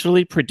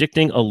successfully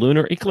predicting a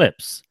lunar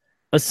eclipse,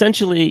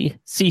 essentially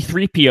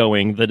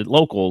C-3POing the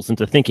locals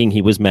into thinking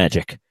he was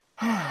magic?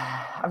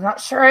 I'm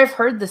not sure I've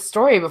heard this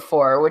story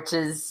before, which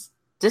is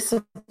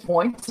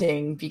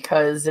disappointing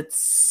because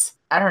it's,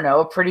 I don't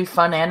know, a pretty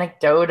fun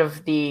anecdote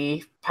of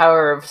the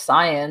power of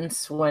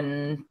science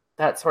when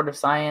that sort of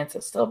science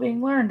is still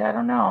being learned. I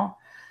don't know.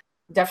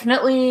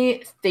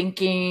 Definitely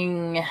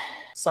thinking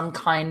some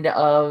kind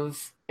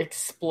of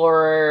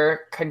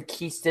explorer,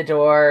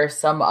 conquistador,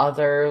 some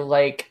other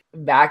like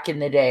back in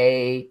the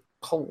day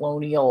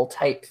colonial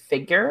type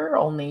figure,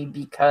 only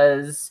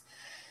because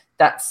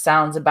that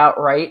sounds about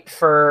right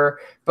for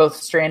both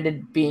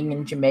Stranded being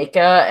in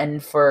Jamaica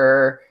and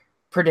for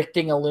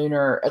predicting a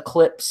lunar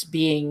eclipse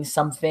being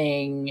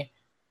something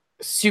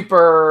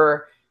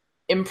super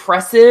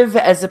impressive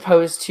as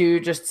opposed to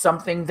just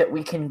something that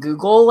we can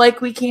Google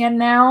like we can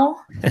now.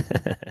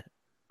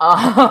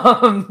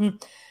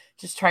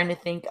 Just trying to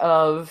think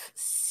of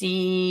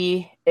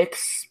sea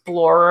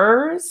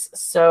explorers.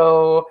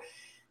 So,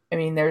 I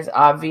mean, there's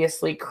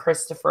obviously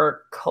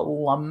Christopher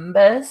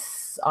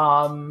Columbus.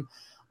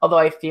 Although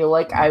I feel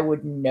like I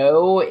would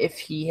know if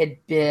he had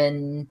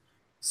been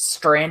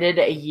stranded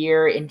a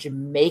year in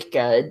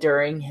Jamaica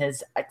during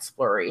his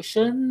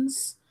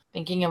explorations.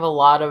 Thinking of a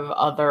lot of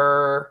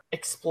other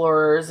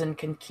explorers and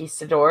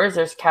conquistadors.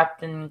 There's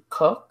Captain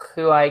Cook,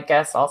 who I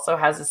guess also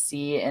has a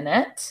C in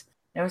it.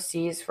 No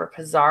C's for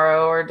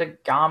Pizarro or Da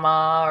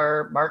Gama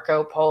or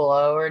Marco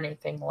Polo or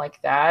anything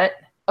like that.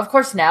 Of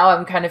course, now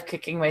I'm kind of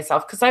kicking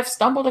myself because I've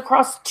stumbled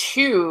across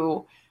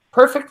 2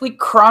 perfectly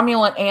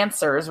cromulent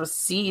answers with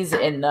C's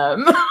in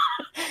them.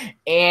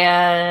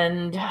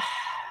 And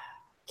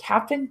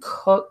Captain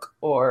Cook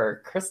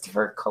or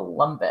Christopher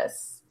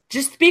Columbus.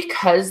 Just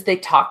because they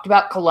talked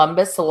about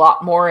Columbus a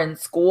lot more in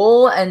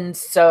school, and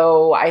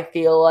so I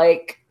feel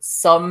like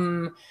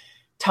some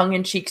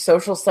tongue-in-cheek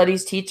social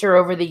studies teacher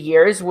over the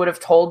years would have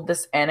told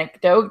this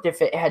anecdote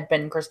if it had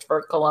been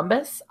Christopher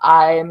Columbus.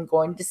 I'm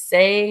going to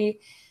say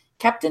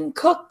Captain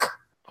Cook.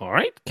 All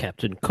right,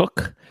 Captain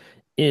Cook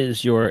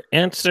is your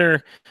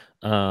answer.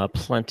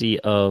 Plenty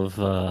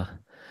of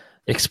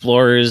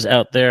explorers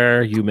out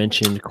there. You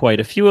mentioned quite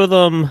a few of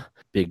them.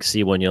 Big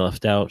C one you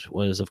left out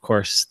was, of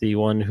course, the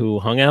one who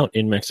hung out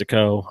in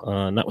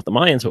Mexico, not with the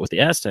Mayans, but with the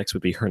Aztecs,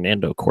 would be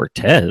Hernando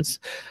Cortez.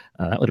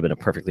 That would have been a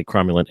perfectly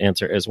cromulent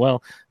answer as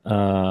well.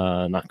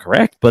 Not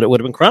correct, but it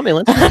would have been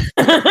cromulent.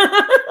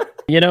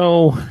 You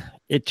know,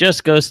 it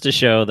just goes to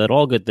show that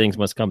all good things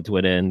must come to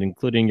an end,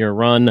 including your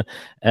run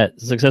at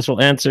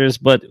successful answers.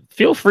 But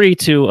feel free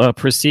to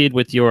proceed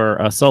with your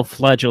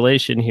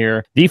self-flagellation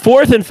here. The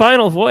 4th and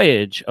final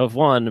voyage of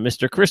one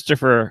Mr.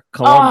 Christopher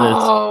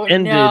Columbus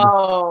ended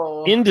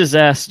in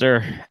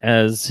disaster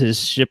as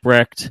his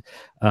shipwrecked.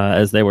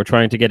 As they were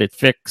trying to get it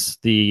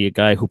fixed, the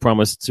guy who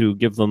promised to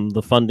give them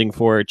the funding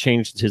for it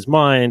changed his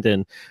mind,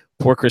 and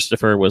poor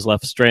Christopher was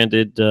left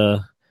stranded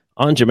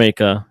on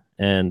Jamaica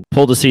and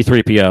pulled a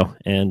C-3PO.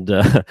 And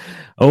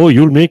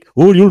you'll make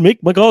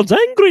my gods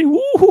angry.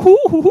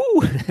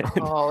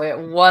 Oh, it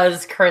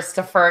was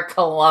Christopher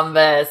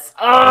Columbus.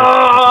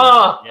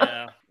 Oh,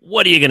 yeah.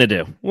 What are you gonna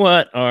do?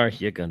 What are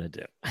you gonna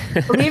do?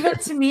 Leave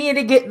it to me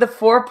to get the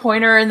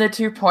 4-pointer and the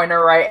 2-pointer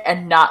right,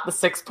 and not the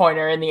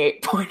 6-pointer and the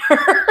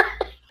 8-pointer.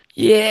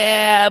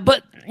 Yeah,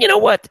 but you know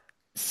what?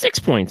 6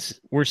 points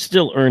were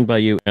still earned by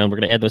you, and we're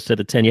going to add those to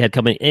the 10 you had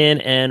coming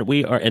in, and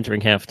we are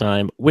entering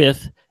halftime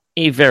with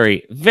a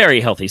very,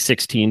 very healthy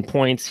 16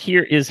 points.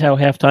 Here is how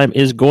halftime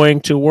is going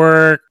to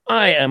work.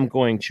 I am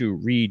going to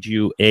read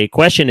you a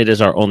question. It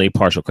is our only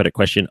partial credit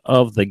question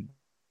of the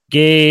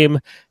game.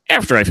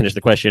 After I finish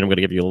the question, I'm going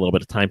to give you a little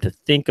bit of time to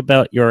think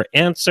about your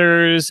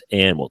answers,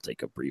 and we'll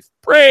take a brief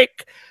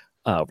break.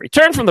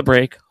 Return from the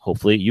break.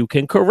 Hopefully you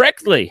can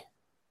correctly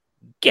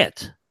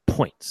get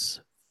points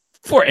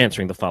for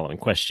answering the following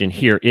question.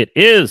 Here it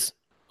is.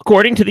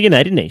 According to the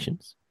United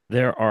Nations,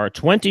 there are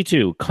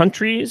 22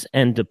 countries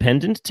and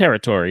dependent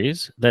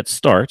territories that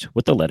start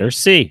with the letter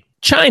C.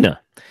 China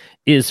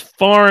is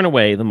far and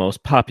away the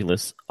most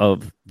populous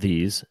of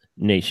these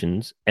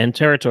nations and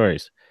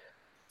territories.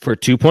 For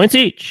 2 points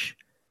each,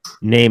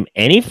 name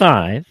any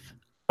 5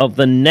 of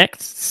the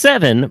next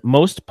 7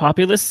 most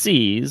populous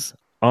Cs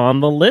on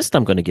the list.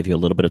 I'm going to give you a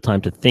little bit of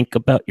time to think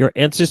about your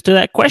answers to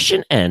that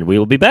question, and we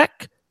will be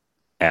back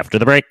after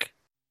the break.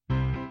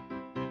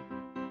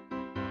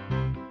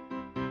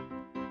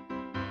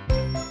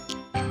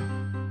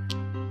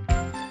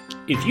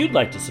 If you'd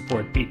like to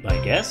support Beat My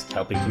Guest,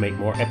 helping to make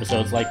more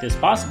episodes like this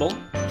possible,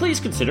 please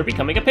consider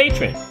becoming a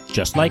patron,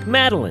 just like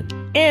Madeline,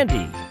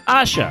 Andy,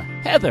 Asha,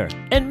 Heather,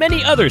 and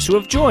many others who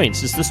have joined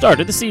since the start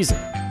of the season.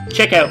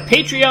 Check out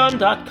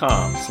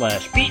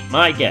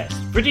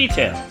patreon.com/beatmyguest for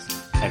details.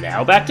 And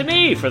now back to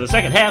me for the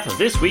second half of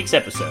this week's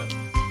episode.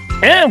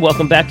 And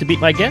welcome back to Beat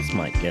My Guest.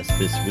 My guest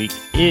this week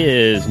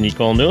is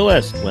Nicole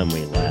Newlist. When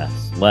we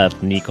last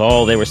left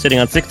Nicole, they were sitting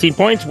on 16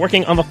 points,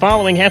 working on the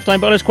following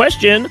halftime bonus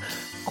question.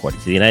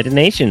 According to the United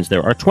Nations,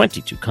 there are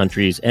 22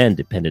 countries and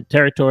dependent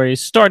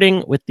territories,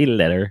 starting with the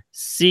letter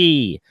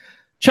C.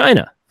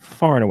 China,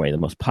 far and away the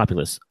most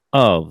populous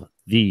of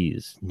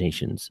these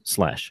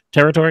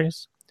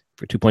nations/territories.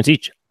 For 2 points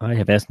each, I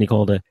have asked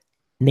Nicole to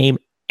name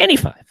any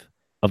 5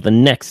 of the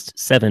next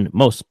 7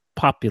 most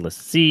populous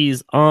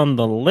Cs on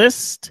the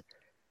list.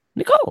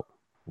 Nicole,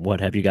 what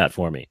have you got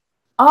for me?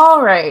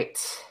 All right.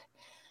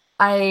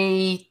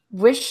 I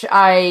wish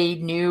I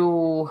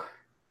knew...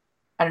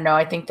 I don't know,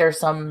 I think there's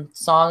some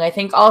song, I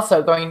think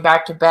also going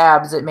back to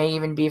Babs, it may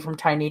even be from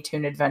Tiny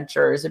Toon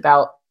Adventures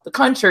about the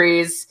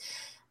countries.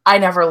 I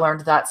never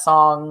learned that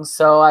song,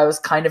 so I was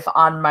kind of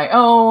on my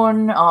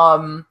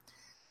own.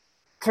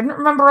 Couldn't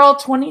remember all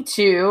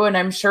 22, and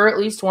I'm sure at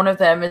least one of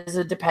them is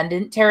a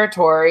dependent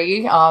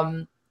territory.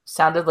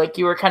 Sounded like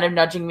you were kind of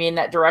nudging me in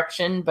that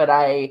direction, but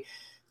I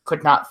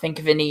could not think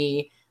of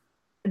any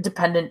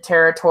dependent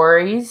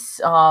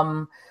territories.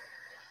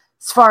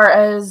 As far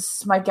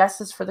as my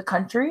guesses for the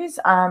countries,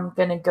 I'm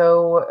going to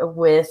go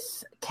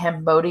with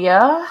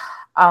Cambodia.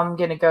 I'm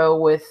going to go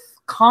with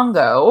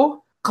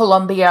Congo,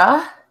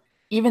 Colombia.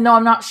 Even though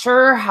I'm not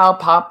sure how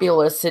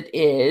populous it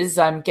is,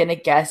 I'm going to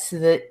guess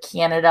that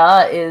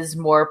Canada is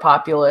more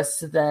populous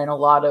than a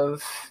lot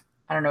of,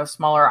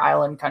 smaller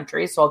island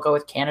countries. So I'll go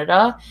with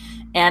Canada.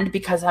 And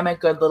because I'm a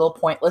good little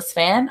pointless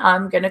fan,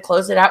 I'm going to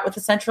close it out with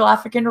the Central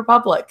African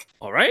Republic.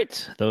 All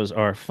right. Those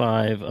are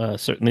 5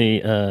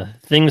 certainly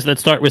things that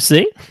start with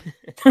C.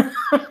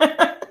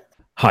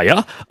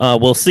 Hiya.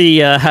 We'll see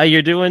how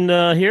you're doing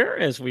here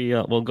as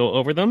we'll go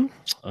over them.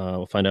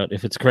 We'll find out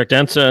if it's a correct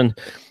answer and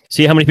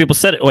see how many people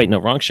said it. Oh, wait,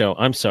 no, wrong show.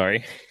 I'm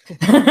sorry.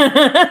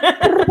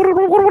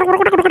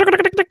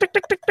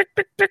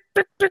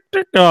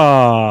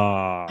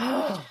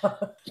 Oh.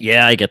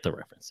 Yeah, I get the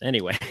reference.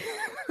 Anyway.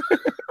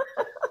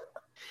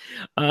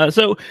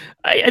 So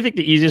I think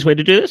the easiest way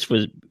to do this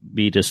would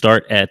be to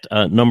start at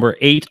number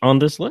 8 on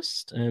this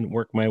list and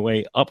work my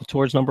way up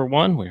towards number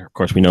 1, where, of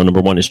course, we know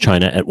number 1 is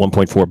China at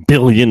 1.4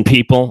 billion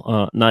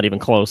people. Not even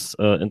close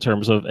in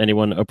terms of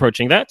anyone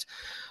approaching that.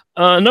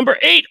 Number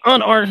 8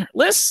 on our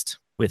list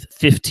with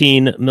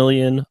 15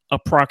 million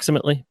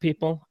approximately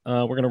people.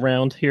 We're going to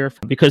round here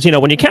because,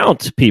 when you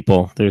count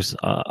people, there's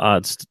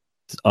odds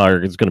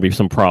there's going to be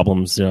some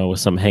problems, with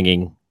some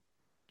hanging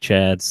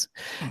Chads.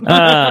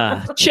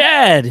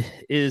 Chad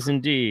is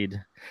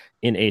indeed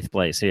in 8th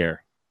place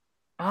here.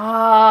 In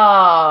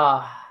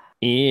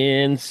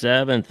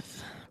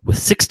 7th with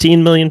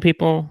 16 million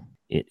people.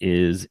 It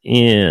is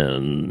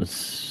in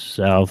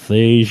South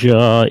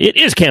Asia. It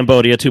is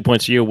Cambodia. 2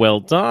 points for you.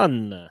 Well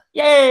done.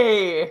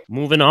 Yay!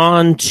 Moving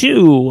on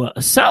to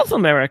South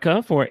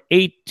America for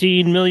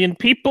 18 million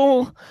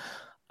people.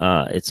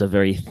 It's a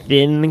very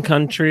thin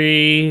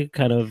country,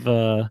 kind of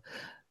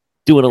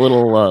doing a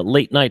little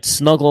late night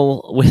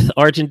snuggle with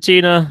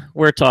Argentina.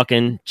 We're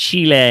talking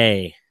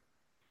Chile.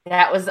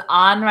 That was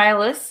on my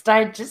list.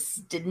 I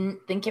just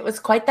didn't think it was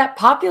quite that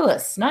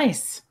populous.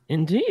 Nice.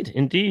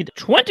 Indeed.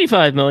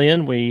 25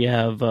 million. We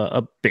have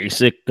a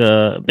basic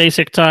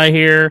tie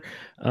here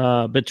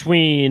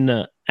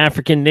between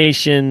African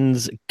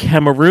nations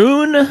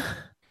Cameroon.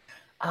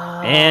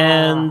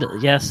 And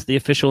yes, the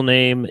official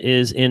name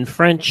is in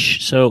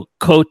French, so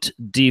Côte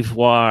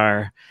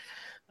d'Ivoire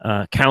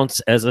counts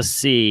as a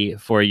C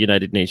for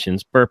United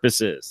Nations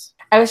purposes.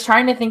 I was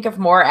trying to think of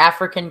more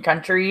African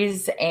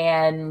countries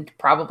and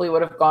probably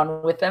would have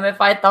gone with them if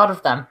I had thought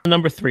of them.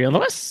 Number 3 on the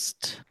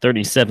list,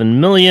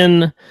 37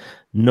 million.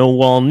 No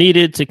wall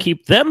needed to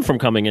keep them from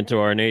coming into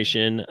our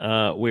nation.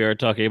 We are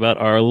talking about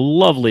our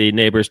lovely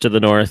neighbors to the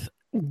north,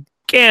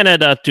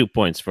 Canada. 2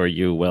 points for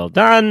you. Well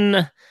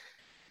done.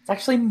 It's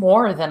actually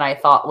more than I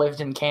thought lived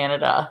in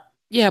Canada.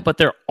 Yeah, but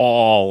they're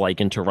all like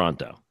in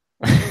Toronto.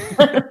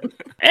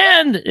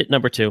 And at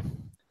number 2,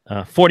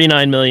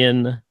 49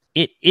 million.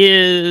 It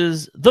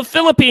is the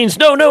Philippines.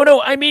 No.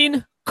 I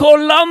mean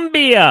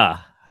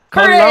Colombia.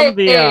 Hooray!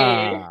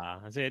 Colombia.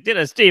 I did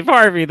a Steve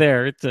Harvey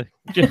there. It's a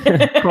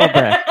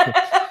callback.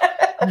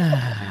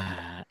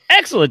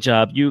 Excellent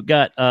job. You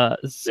got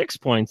 6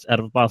 points out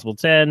of a possible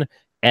 10.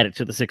 Added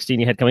to the 16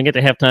 you had coming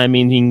into halftime,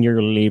 meaning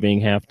you're leaving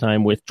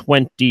halftime with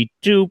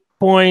 22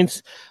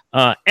 points.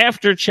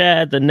 After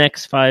Chad, the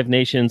next 5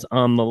 nations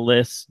on the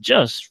list,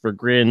 just for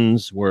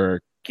grins,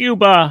 were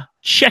Cuba,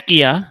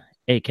 Czechia,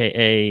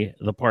 a.k.a.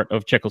 the part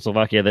of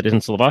Czechoslovakia that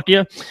isn't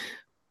Slovakia,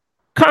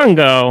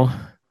 Congo,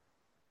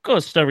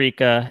 Costa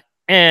Rica,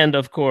 and,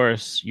 of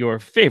course, your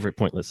favorite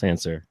pointless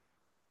answer,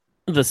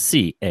 the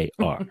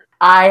CAR.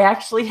 I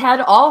actually had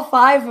all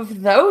 5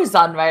 of those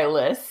on my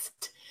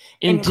list.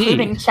 Indeed.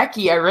 Including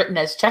Czechia, written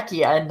as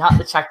Czechia and not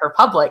the Czech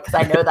Republic, because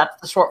I know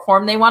that's the short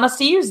form they want us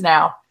to use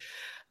now.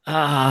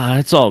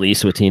 It's all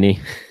Eswatini.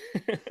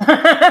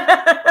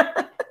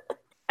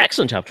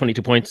 Excellent job,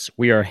 22 points.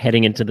 We are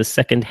heading into the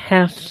second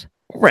half.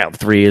 Round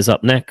 3 is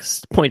up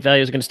next. Point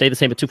values are going to stay the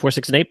same at 2, 4,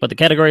 6, and 8, but the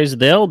categories,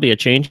 they'll be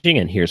a-changing,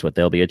 and here's what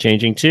they'll be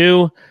a-changing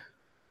too.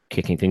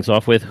 Kicking things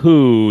off with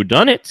Who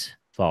Done It,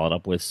 followed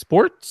up with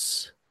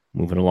Sports.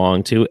 Moving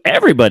along to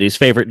everybody's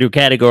favorite new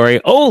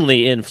category,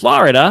 only in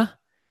Florida.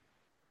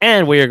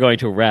 And we are going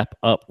to wrap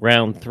up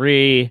round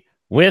 3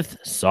 with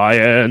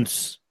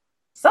Science.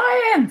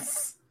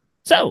 Science!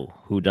 So,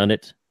 Who Done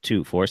It?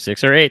 2, 4,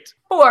 6, or 8?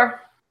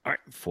 4. All right,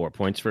 4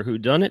 points for Who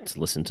Done It.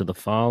 Listen to the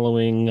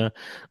following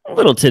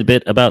little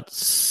tidbit about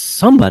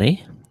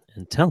somebody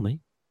and tell me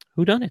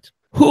who done it.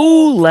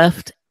 Who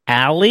left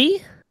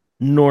Allie,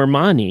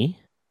 Normani,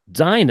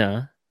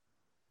 Dinah,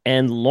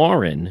 and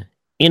Lauren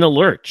in a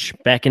lurch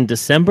back in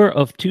December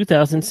of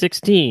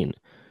 2016?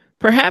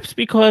 Perhaps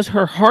because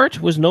her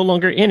heart was no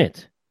longer in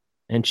it,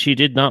 and she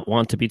did not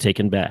want to be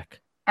taken back.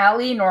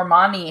 Allie,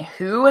 Normani,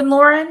 who, and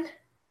Lauren?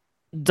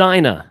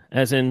 Dinah,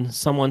 as in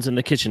someone's in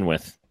the kitchen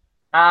with.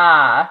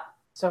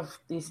 So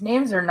these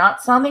names are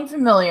not sounding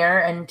familiar.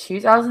 In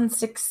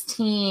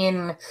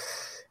 2016, I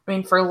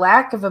mean, for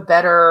lack of a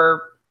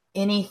better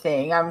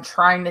anything, I'm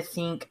trying to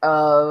think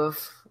of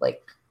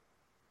like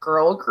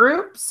girl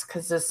groups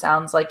because this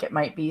sounds like it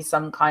might be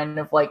some kind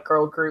of like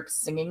girl group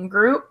singing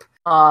group.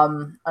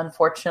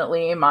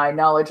 Unfortunately, my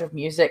knowledge of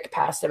music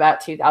past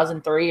about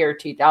 2003 or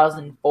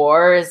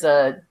 2004 is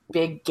a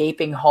big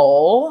gaping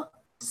hole.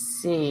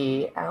 Let's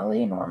see,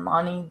 Allie,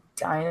 Normani,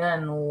 Dinah,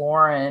 and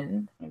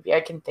Lauren. Maybe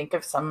I can think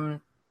of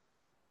some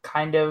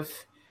kind of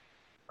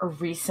a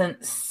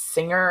recent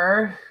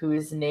singer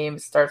whose name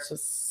starts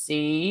with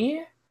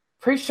C.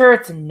 Pretty sure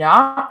it's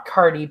not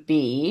Cardi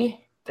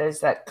B. There's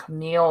that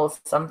Camille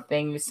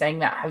something who sang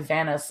that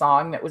Havana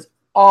song that was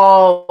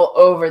all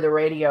over the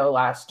radio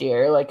last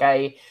year. Like,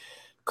 I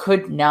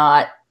could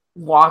not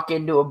walk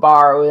into a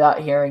bar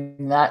without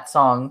hearing that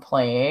song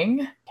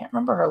playing. Can't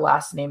remember her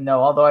last name,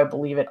 though, although I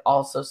believe it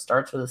also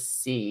starts with a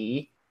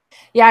C.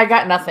 Yeah, I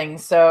got nothing.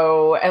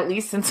 So at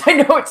least since I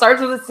know it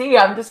starts with a C,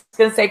 I'm just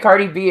going to say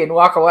Cardi B and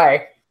walk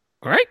away.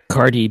 All right,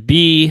 Cardi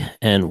B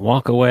and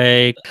walk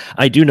away.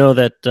 I do know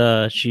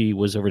that she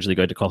was originally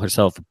going to call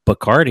herself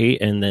Bacardi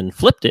and then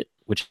flipped it,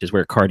 which is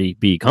where Cardi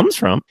B comes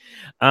from.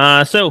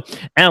 So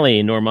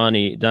Allie,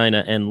 Normani,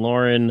 Dinah, and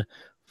Lauren,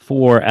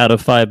 4 out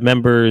of 5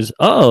 members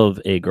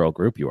of a girl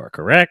group. You are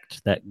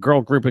correct. That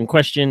girl group in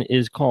question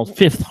is called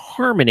Fifth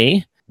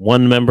Harmony.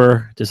 One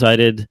member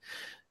decided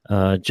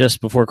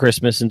just before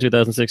Christmas in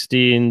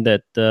 2016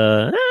 that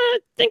I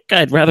think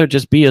I'd rather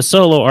just be a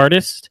solo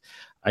artist.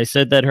 I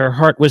said that her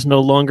heart was no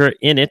longer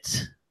in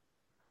it.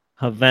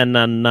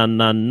 Havana, na,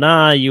 na,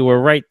 na. You were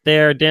right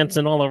there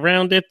dancing all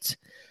around it.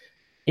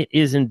 It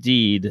is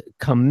indeed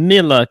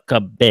Camila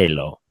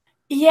Cabello.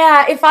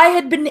 Yeah, if I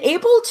had been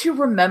able to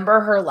remember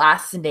her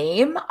last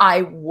name,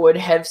 I would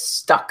have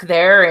stuck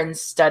there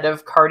instead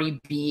of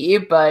Cardi B,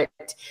 but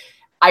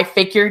I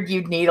figured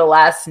you'd need a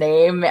last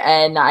name,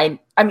 and I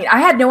mean, I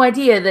had no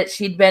idea that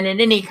she'd been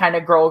in any kind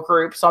of girl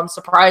group, so I'm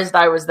surprised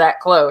I was that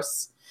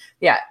close.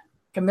 Yeah,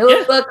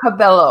 Camila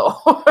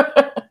Cabello.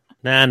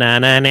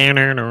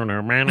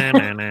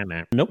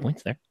 No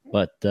points there.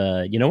 But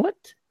you know what?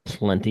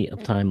 Plenty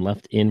of time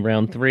left in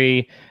round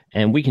 3,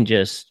 and we can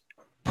just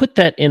put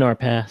that in our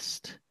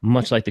past,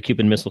 much like the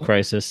Cuban Missile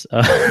Crisis.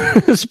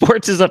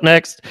 Sports is up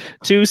next.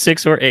 2,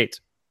 6, or 8?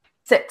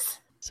 6.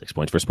 6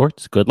 points for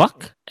sports. Good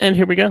luck. And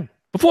here we go.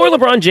 Before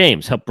LeBron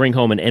James helped bring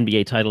home an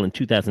NBA title in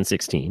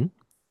 2016,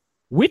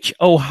 which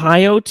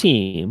Ohio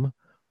team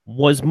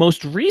was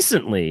most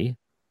recently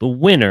the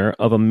winner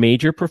of a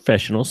major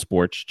professional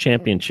sports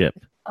championship?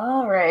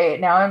 All right,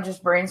 now I'm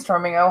just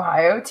brainstorming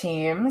Ohio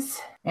teams,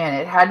 and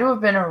it had to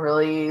have been a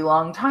really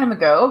long time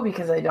ago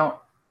because I don't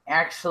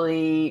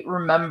actually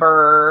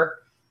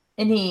remember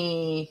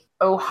any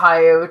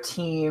Ohio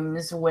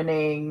teams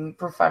winning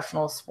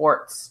professional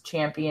sports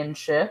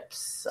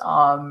championships.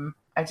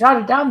 I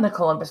jotted down the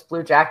Columbus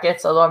Blue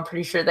Jackets, although I'm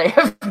pretty sure they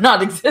have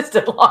not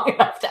existed long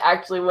enough to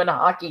actually win a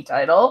hockey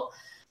title.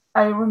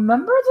 I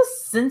remember the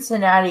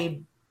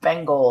Cincinnati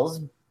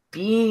Bengals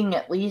being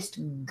at least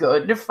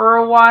good for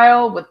a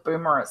while with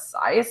Boomer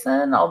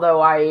Esiason,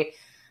 although I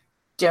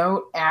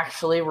don't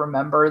actually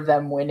remember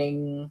them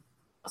winning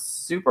a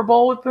Super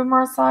Bowl with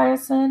Boomer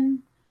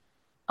Esiason.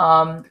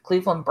 The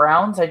Cleveland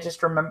Browns, I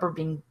just remember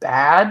being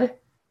bad.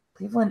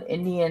 Cleveland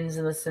Indians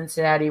and the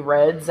Cincinnati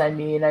Reds, I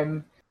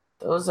mean,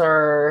 those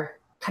are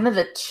kind of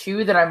the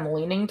two that I'm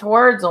leaning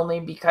towards,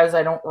 only because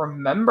I don't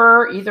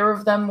remember either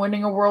of them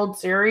winning a World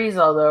Series,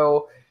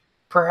 although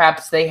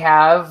perhaps they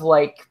have,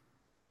 like,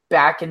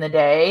 back in the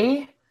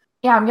day.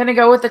 Yeah, I'm going to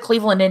go with the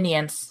Cleveland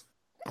Indians.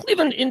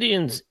 Cleveland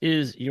Indians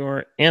is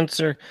your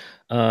answer.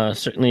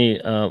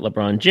 Certainly,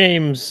 LeBron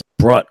James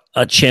brought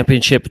a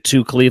championship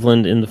to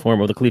Cleveland in the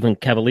form of the Cleveland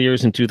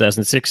Cavaliers in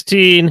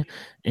 2016,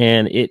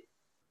 and it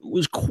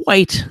was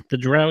quite the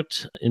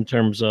drought in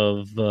terms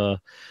of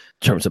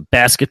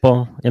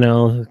basketball. You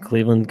know,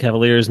 Cleveland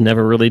Cavaliers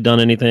never really done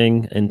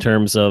anything. In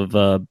terms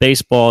of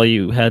baseball,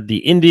 you had the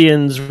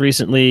Indians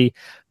recently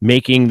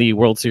making the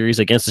World Series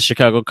against the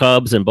Chicago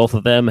Cubs, and both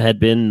of them had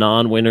been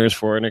non-winners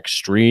for an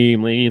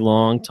extremely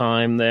long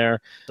time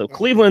there. So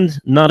Cleveland,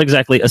 not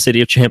exactly a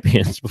city of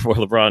champions before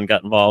LeBron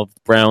got involved.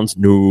 Browns,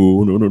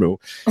 no.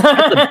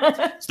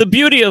 It's the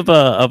beauty of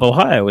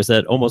Ohio is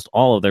that almost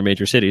all of their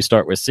major cities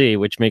start with C,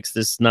 which makes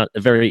this not a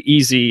very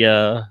easy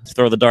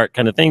throw the dart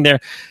kind of thing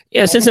there.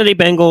 Yeah, Cincinnati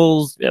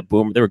Bengals, yeah,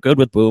 Boomer. They were good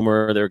with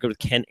Boomer. They were good with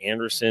Ken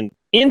Anderson.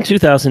 In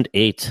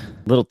 2008,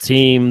 little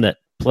team that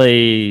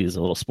plays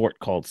a little sport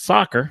called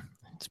soccer.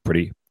 It's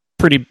pretty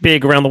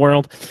big around the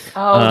world.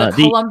 Oh, the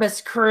Columbus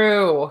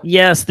Crew.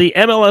 Yes, the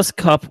MLS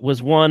Cup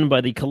was won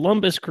by the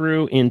Columbus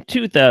Crew in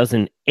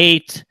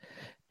 2008,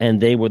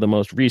 and they were the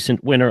most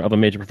recent winner of a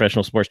major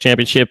professional sports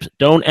championship.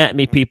 Don't at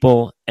me,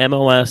 people.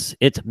 MLS,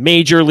 it's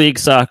Major League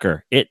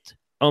Soccer. It's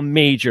a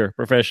major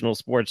professional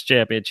sports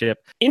championship.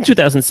 In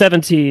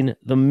 2017,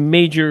 the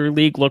Major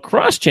League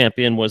Lacrosse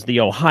champion was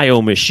the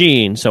Ohio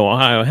Machine. So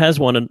Ohio has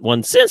won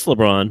since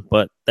LeBron,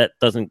 but that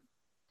doesn't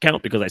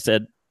count because I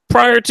said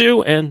prior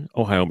to, and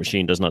Ohio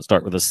Machine does not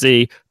start with a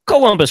C.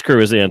 Columbus Crew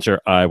is the answer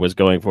I was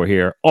going for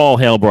here. All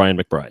hail Brian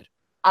McBride.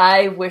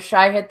 I wish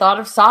I had thought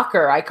of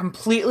soccer. I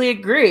completely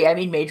agree. I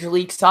mean, Major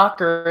League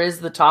Soccer is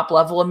the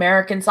top-level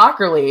American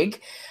soccer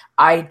league.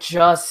 I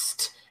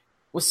just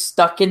was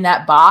stuck in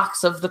that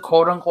box of the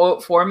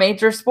quote-unquote four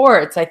major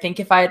sports. I think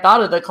if I had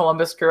thought of the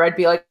Columbus Crew, I'd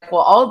be like,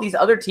 well, all of these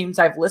other teams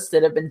I've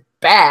listed have been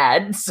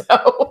bad,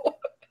 so...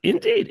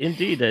 Indeed.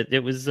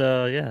 It was,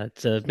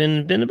 it's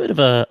been a bit of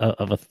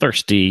a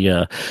thirsty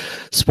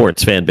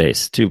sports fan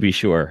base, to be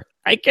sure.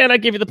 I cannot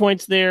give you the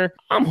points there.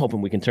 I'm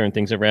hoping we can turn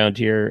things around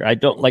here. I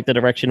don't like the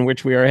direction in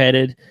which we are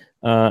headed.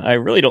 I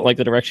really don't like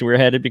the direction we're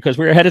headed because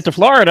we're headed to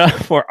Florida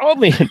for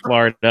only in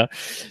Florida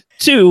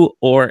 2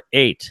 or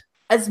 8.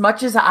 As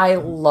much as I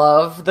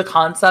love the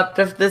concept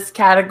of this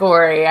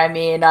category, I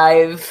mean,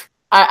 I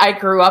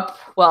grew up,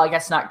 well, I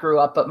guess not grew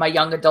up, but my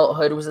young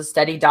adulthood was a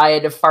steady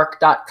diet of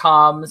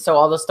Fark.com. So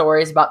all the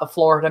stories about the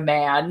Florida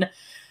man,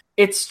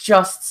 it's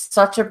just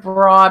such a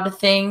broad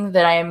thing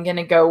that I am going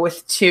to go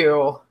with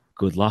 2.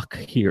 Good luck.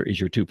 Here is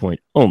your 2-point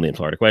only in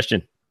Florida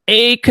question.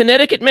 A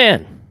Connecticut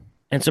man,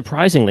 and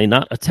surprisingly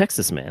not a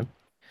Texas man,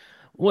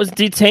 was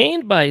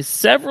detained by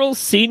several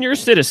senior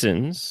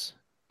citizens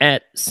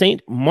at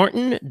St.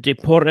 Martin de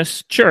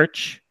Porres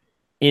Church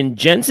in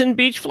Jensen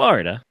Beach,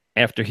 Florida,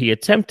 after he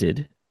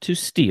attempted to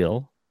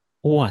steal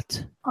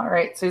what? All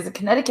right, so he's a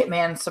Connecticut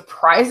man,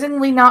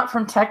 surprisingly not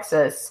from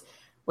Texas,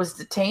 was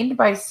detained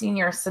by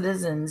senior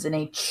citizens in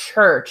a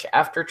church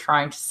after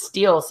trying to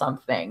steal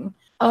something.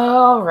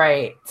 All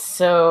right,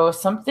 so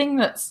something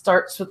that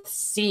starts with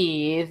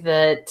C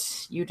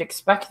that you'd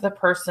expect the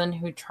person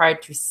who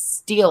tried to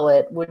steal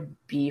it would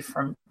be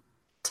from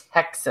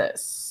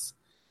Texas.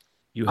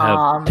 You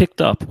have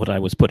picked up what I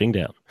was putting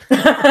down.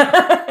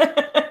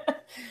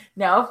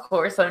 Now, of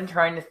course, I'm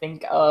trying to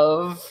think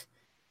of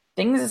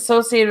things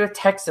associated with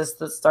Texas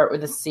that start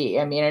with a C.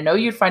 I mean, I know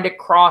you'd find a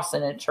cross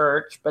in a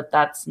church, but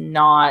that's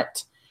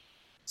not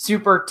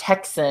super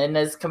Texan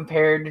as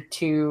compared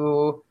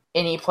to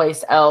any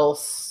place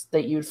else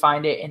that you'd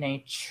find it in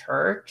a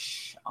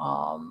church.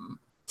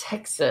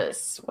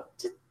 Texas. What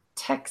did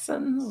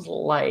Texans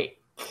like?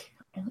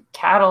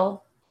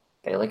 Cattle.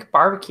 They like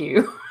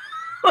barbecue.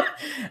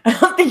 I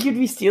don't think you'd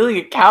be stealing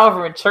a cow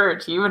from a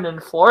church, even in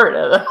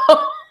Florida,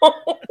 though.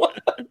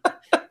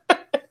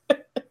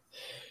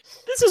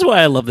 This is why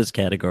I love this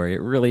category.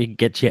 It really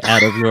gets you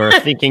out of your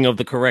thinking of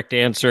the correct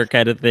answer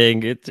kind of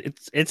thing.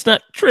 It's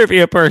not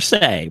trivia per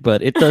se,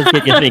 but it does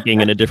get you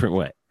thinking in a different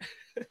way.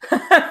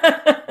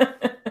 I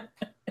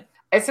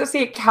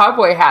associate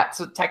cowboy hats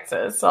with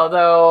Texas,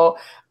 although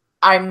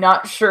I'm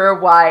not sure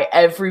why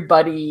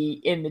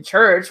everybody in the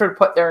church would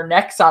put their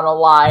necks on a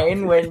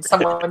line when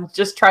someone's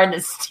just trying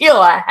to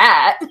steal a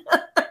hat.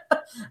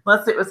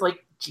 Unless it was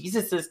like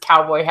Jesus's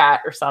cowboy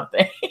hat or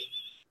something.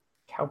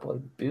 Cowboy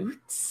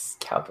boots?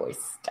 Cowboy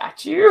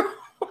statue?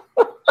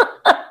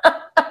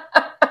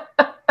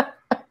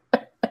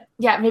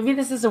 Yeah, maybe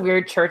this is a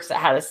weird church that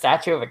had a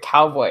statue of a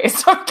cowboy,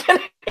 so I'm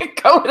going to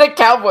go with a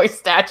cowboy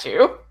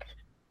statue.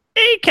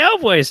 A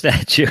cowboy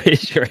statue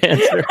is your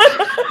answer.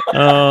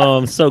 Oh,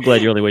 I'm so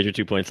glad you only wagered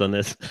 2 points on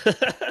this.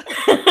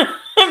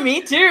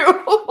 Me too.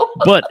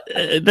 But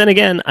then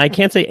again, I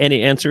can't say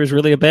any answer is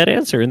really a bad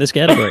answer in this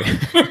category.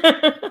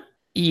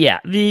 Yeah,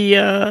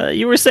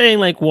 you were saying,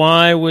 like,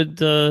 why would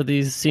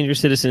these senior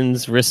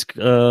citizens risk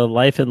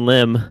life and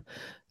limb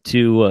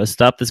to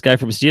stop this guy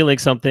from stealing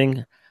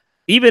something?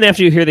 Even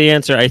after you hear the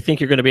answer, I think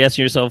you're going to be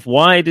asking yourself,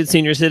 why did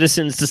senior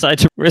citizens decide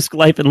to risk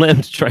life and limb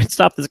to try and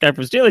stop this guy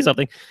from stealing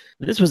something?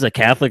 This was a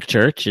Catholic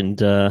church,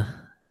 and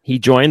he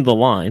joined the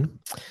line.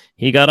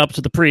 He got up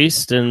to the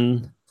priest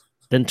and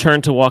then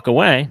turned to walk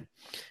away.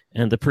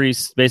 And the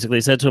priest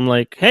basically said to him,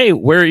 like, hey,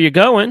 where are you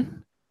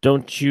going?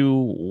 Don't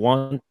you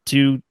want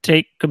to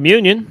take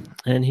communion?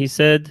 And he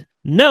said,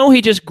 no.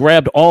 He just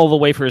grabbed all the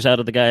wafers out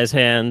of the guy's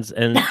hands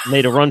and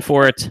made a run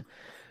for it.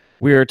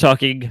 We were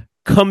talking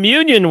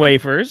communion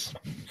wafers,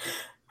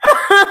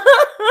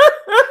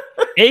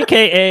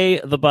 a.k.a.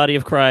 the body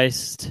of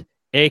Christ,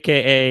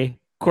 a.k.a.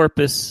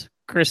 Corpus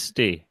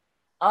Christi.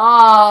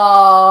 Oh.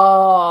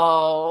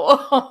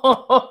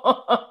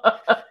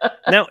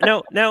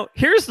 Now,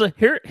 here's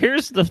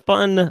the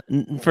fun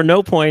for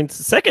no points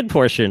second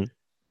portion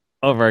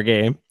of our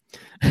game.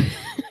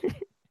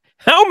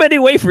 How many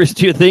wafers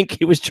do you think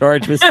he was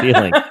charged with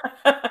stealing?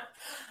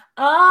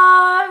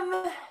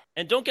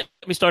 And don't get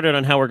me started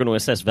on how we're going to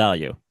assess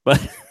value. But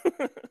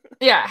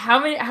yeah, how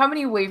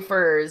many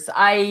wafers?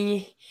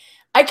 I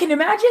can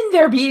imagine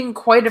there being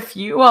quite a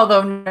few,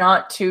 although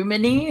not too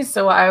many.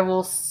 So I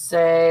will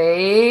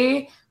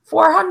say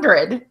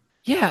 400.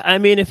 Yeah, I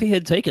mean, if he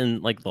had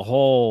taken like the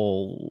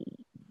whole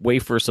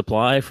wafer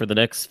supply for the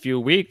next few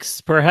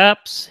weeks,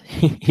 perhaps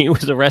he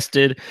was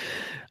arrested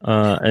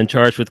and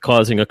charged with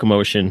causing a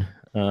commotion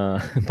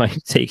by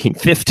taking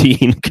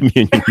 15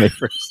 communion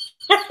wafers.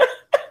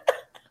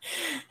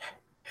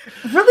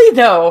 Really,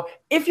 though,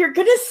 if you're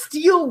going to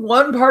steal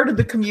one part of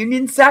the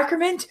communion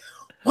sacrament,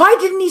 why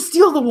didn't he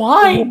steal the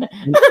wine?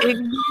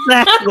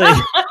 Exactly.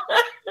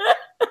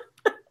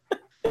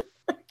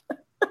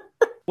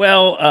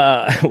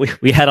 Well,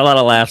 we had a lot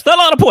of laughs. Not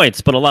a lot of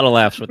points, but a lot of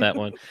laughs with that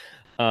one.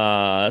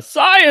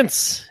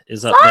 Science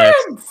is up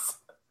next.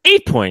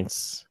 8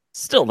 points.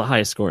 Still the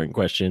highest scoring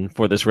question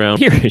for this round.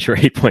 Here is your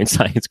 8-point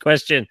science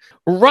question.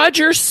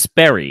 Roger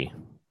Sperry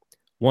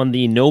won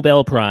the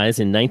Nobel Prize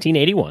in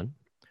 1981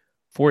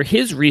 for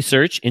his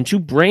research into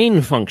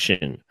brain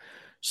function,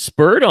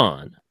 spurred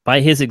on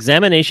by his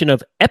examination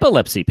of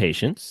epilepsy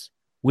patients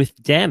with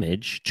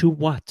damage to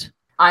what?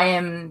 I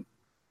am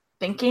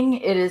thinking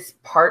it is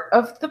part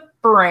of the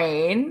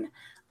brain.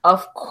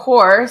 Of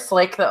course,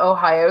 like the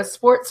Ohio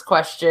sports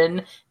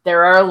question,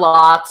 there are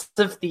lots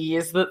of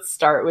these that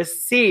start with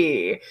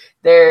C.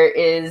 There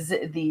is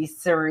the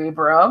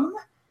cerebrum,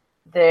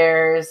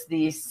 there's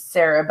the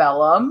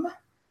cerebellum,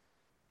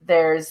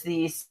 there's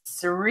the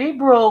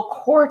cerebral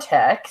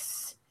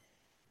cortex,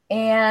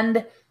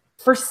 and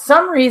for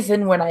some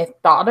reason when I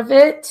thought of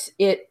it,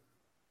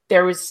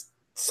 there was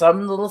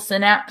some little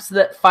synapse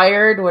that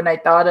fired when I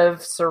thought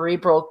of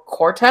cerebral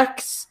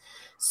cortex.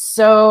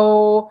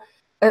 So,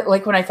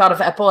 like when I thought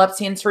of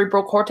epilepsy and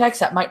cerebral cortex,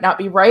 that might not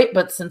be right.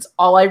 But since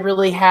all I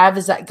really have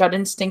is that gut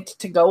instinct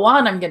to go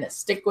on, I'm going to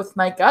stick with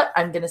my gut.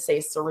 I'm going to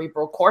say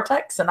cerebral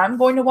cortex, and I'm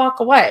going to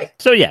walk away.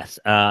 So yes,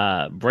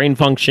 brain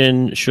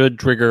function should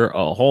trigger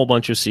a whole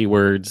bunch of C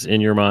words in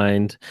your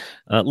mind,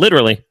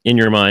 literally in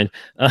your mind,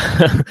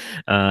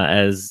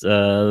 as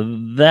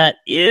that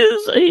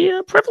is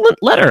a prevalent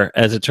letter,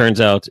 as it turns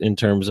out, in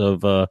terms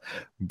of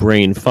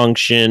brain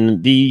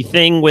function. The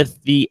thing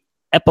with the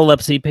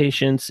epilepsy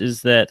patients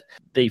is that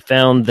they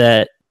found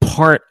that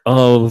part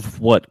of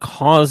what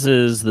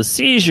causes the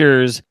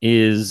seizures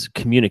is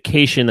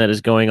communication that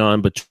is going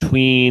on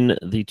between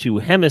the two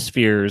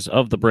hemispheres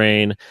of the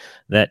brain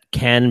that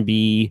can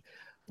be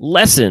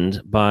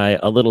lessened by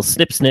a little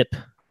snip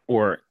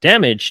or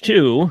damage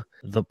to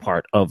the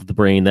part of the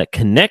brain that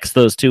connects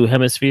those two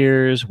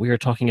hemispheres. We are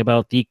talking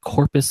about the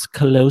corpus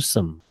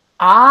callosum.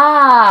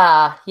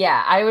 Ah,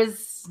 yeah, I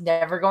was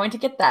never going to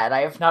get that.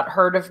 I have not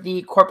heard of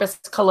the corpus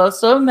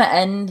callosum,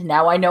 and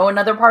now I know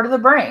another part of the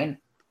brain.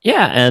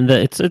 Yeah, and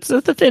it's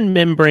the thin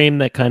membrane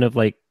that kind of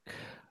like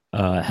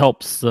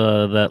helps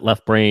that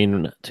left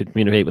brain to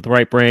communicate with the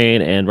right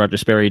brain. And Roger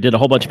Sperry did a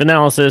whole bunch of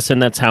analysis,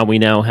 and that's how we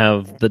now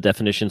have the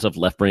definitions of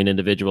left brain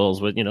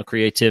individuals with,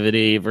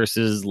 creativity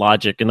versus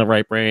logic in the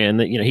right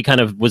brain. And, he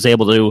kind of was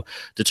able to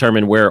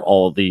determine where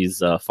all of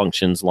these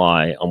functions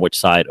lie on which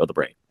side of the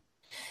brain.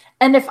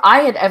 And if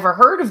I had ever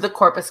heard of the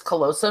corpus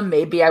callosum,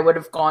 maybe I would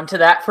have gone to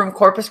that from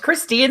Corpus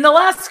Christi in the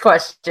last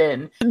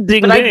question.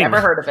 Ding, but ding. I've never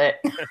heard of it.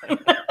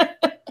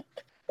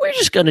 We're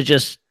just going to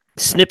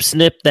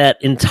snip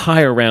that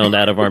entire round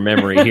out of our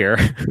memory here.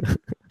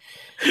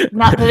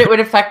 Not that it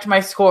would affect my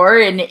score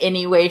in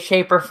any way,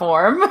 shape, or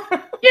form.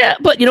 Yeah,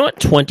 but you know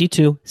what?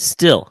 22,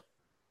 still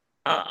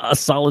a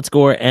solid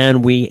score,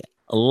 and we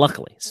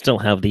luckily still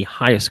have the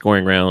highest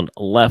scoring round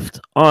left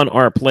on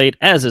our plate,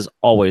 as is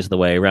always the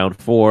way. Round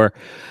 4,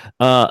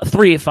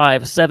 3,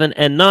 5, 7,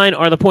 and 9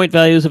 are the point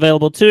values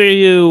available to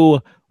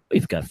you.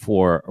 We've got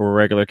 4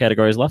 regular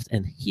categories left,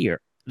 and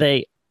here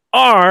they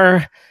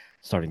are.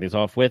 Starting things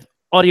off with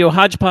audio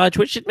hodgepodge,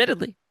 which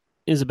admittedly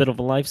is a bit of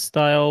a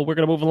lifestyle. We're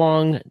going to move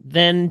along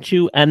then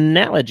to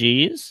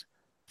analogies,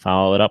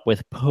 follow it up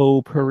with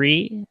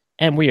potpourri,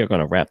 and we are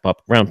going to wrap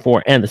up round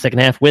 4 and the second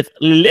half with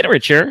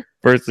literature.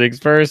 First things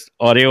first,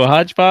 audio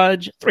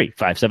hodgepodge, 3,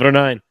 5, 7, or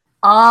 9.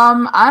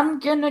 I'm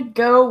going to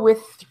go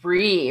with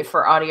 3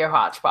 for audio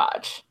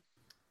hodgepodge.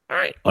 All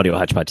right, audio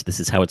hodgepodge,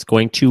 this is how it's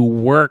going to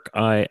work.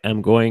 I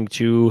am going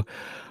to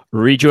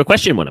read you a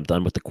question. When I'm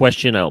done with the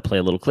question, I'll play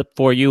a little clip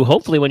for you.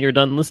 Hopefully, when you're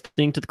done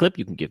listening to the clip,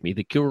 you can give me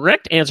the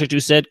correct answer to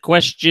said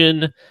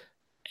question.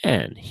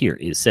 And here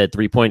is said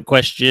 3-point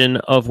question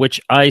of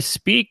which I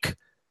speak.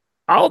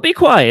 I'll be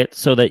quiet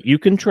so that you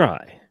can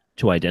try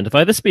to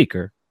identify the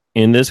speaker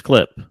in this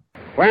clip.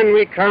 When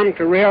we come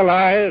to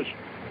realize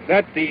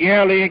that the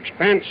yearly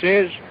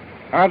expenses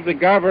of the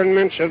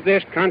governments of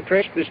this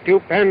country, the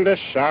stupendous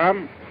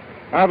sum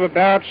of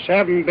about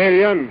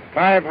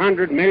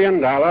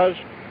 $7,500,000,000,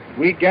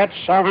 we get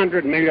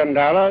 $700 million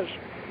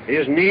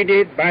is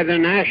needed by the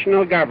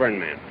national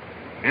government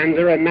and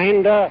the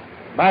remainder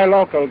by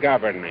local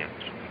governments.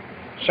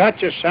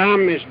 Such a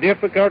sum is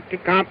difficult to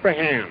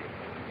comprehend.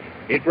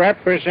 It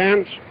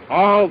represents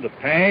all the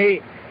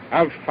pay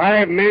of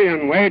 5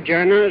 million wage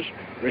earners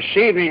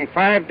receiving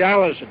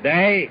 $5 a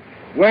day,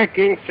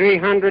 working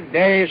 300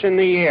 days in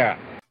the year.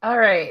 All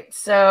right,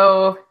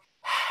 so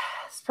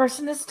this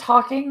person is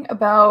talking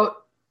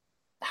about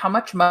how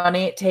much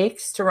money it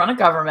takes to run a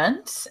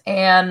government,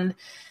 and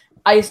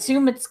I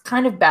assume it's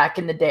kind of back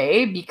in the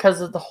day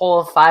because of the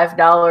whole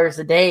 $5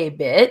 a day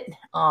bit.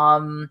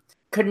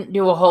 Couldn't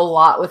do a whole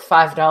lot with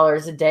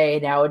 $5 a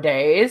day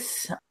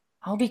nowadays.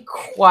 I'll be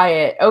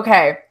quiet.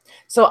 Okay,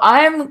 so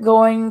I'm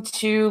going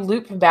to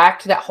loop back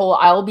to that whole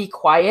I'll be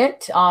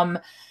quiet.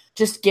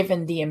 Just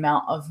given the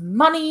amount of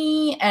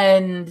money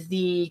and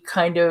the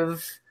kind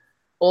of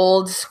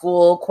old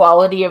school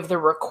quality of the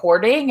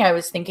recording, I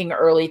was thinking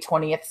early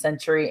 20th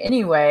century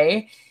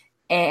anyway,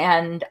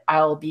 and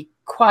I'll be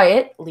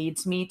quiet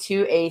leads me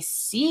to a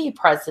C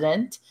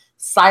president,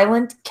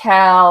 Silent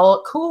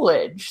Cal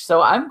Coolidge.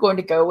 So I'm going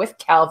to go with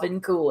Calvin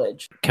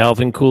Coolidge.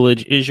 Calvin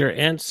Coolidge is your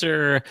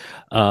answer.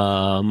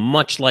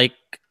 Much like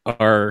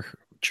our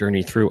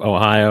journey through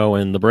Ohio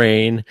and the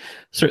brain,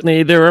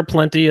 certainly there are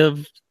plenty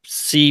of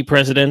C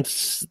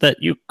presidents that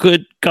you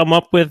could come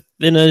up with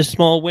in a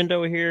small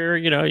window here.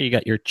 You know, you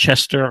got your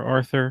Chester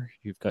Arthur,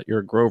 you've got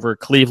your Grover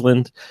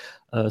Cleveland,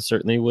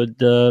 certainly would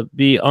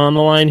be on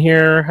the line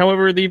here.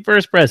 However, the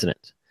first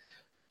president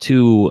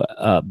to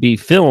be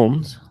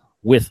filmed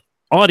with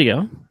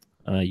audio,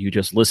 you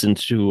just listened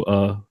to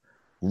a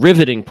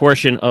riveting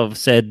portion of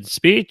said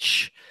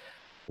speech,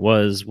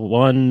 was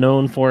one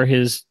known for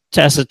his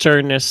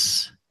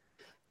taciturness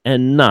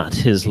and not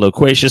his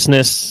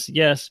loquaciousness.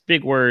 Yes,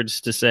 big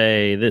words to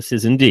say. This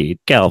is indeed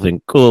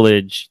Calvin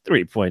Coolidge.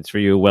 3 points for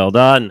you. Well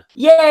done.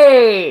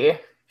 Yay!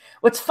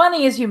 What's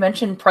funny is you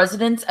mentioned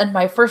presidents, and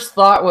my first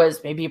thought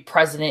was maybe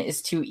president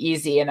is too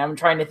easy, and I'm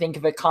trying to think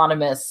of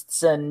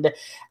economists, and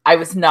I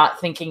was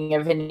not thinking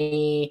of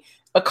any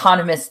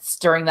economists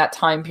during that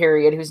time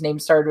period whose name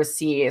started with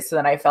C. So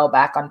then I fell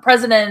back on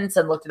presidents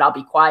and looked at I'll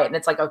Be Quiet, and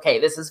it's like, okay,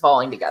 this is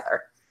falling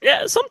together.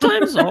 Yeah,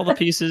 sometimes all the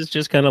pieces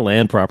just kind of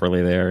land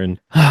properly there, and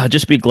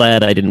just be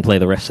glad I didn't play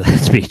the rest of that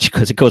speech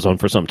because it goes on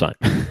for some time.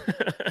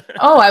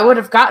 Oh, I would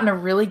have gotten a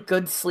really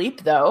good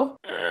sleep, though.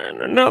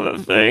 And another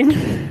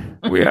thing,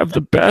 we have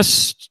the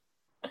best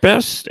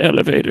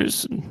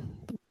elevators, and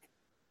the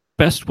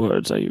best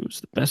words I use,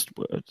 the best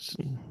words.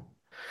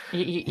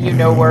 You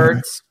know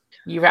words.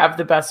 You have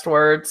the best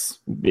words.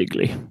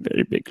 Bigly,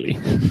 very bigly.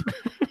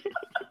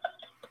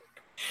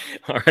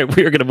 All right,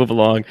 we are going to move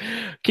along.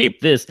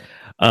 Keep this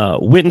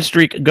win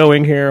streak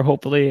going here,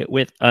 hopefully,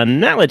 with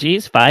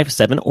analogies 5,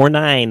 7, or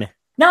 9.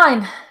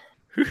 9.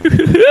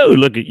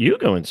 Look at you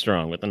going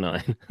strong with the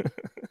 9.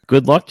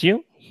 Good luck to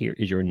you. Here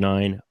is your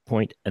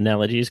 9-point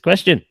analogies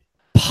question.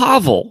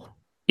 Pavel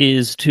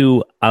is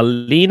to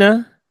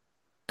Alina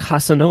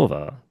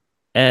Casanova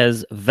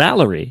as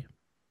Valerie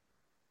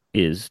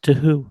is to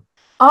who?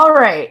 All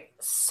right,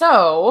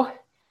 so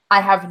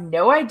I have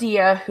no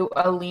idea who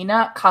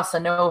Alina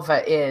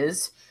Casanova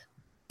is,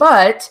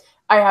 but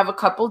I have a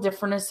couple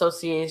different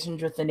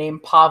associations with the name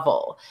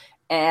Pavel,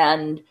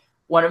 and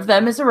one of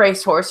them is a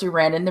racehorse who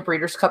ran in the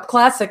Breeders' Cup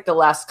Classic the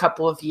last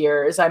couple of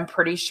years. I'm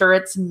pretty sure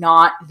it's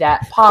not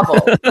that Pavel,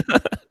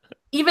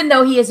 even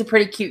though he is a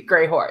pretty cute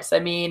gray horse. I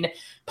mean,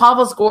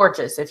 Pavel's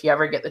gorgeous if you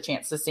ever get the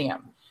chance to see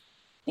him.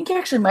 I think he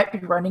actually might be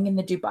running in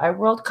the Dubai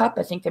World Cup.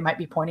 I think they might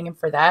be pointing him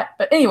for that.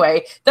 But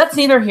anyway, that's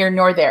neither here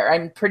nor there.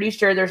 I'm pretty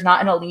sure there's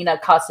not an Alina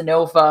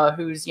Casanova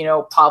who's,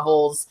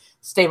 Pavel's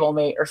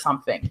stablemate or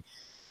something.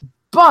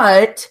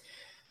 But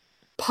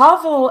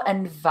Pavel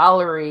and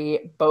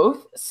Valerie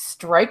both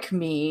strike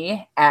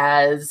me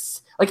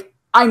as,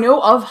 I know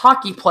of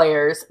hockey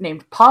players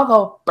named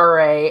Pavel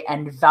Bure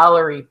and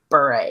Valerie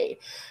Bure.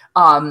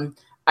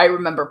 I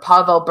remember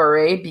Pavel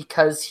Bure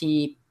because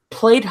he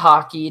played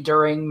hockey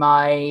during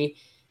my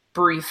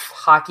brief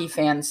hockey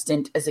fan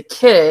stint as a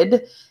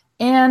kid.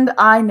 And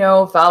I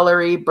know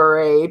Valerie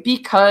Bure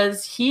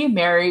because he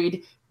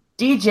married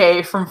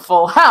DJ from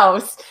Full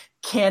House,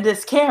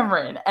 Candace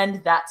Cameron.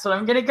 And that's what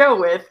I'm going to go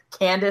with,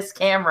 Candace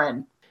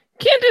Cameron.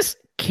 Candace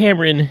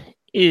Cameron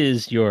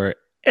is your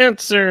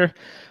answer.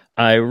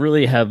 I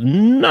really have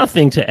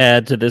nothing to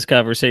add to this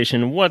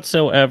conversation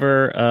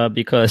whatsoever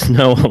because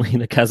no,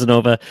 Alina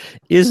Casanova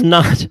is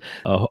not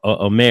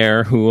a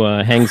mare who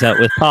hangs out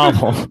with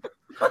Pavel.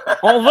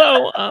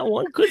 Although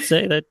one could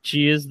say that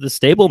she is the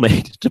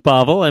stablemate to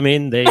Pavel. I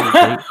mean, they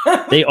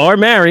are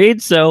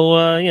married,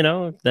 so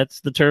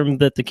that's the term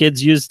that the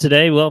kids use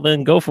today. Well,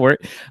 then go for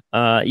it.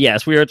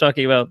 Yes, we are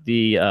talking about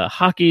the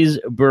hockey's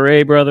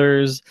Bure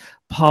brothers,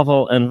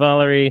 Pavel and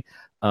Valerie.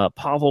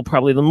 Pavel,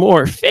 probably the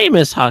more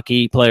famous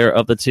hockey player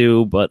of the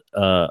two, but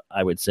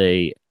I would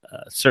say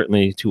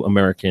certainly to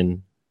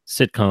American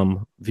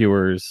sitcom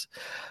viewers,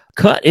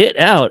 cut it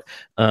out.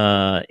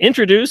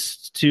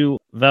 Introduced to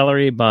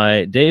Valerie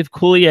by Dave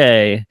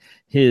Coulier,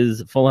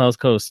 his Full House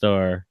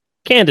co-star,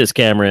 Candace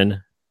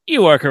Cameron.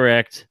 You are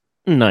correct.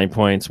 9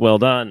 points. Well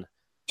done.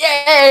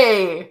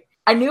 Yay!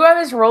 I knew I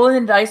was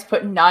rolling the dice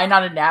putting 9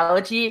 on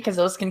analogy because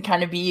those can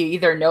kind of be you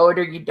either know it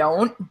or you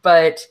don't,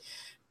 but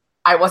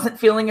I wasn't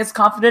feeling as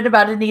confident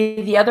about any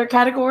of the other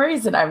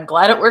categories, and I'm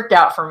glad it worked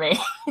out for me.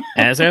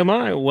 As am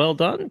I. Well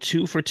done.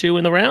 2 for 2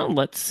 in the round.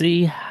 Let's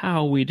see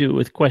how we do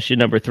with question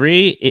number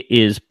 3. It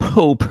is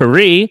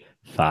potpourri,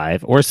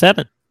 5 or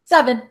 7.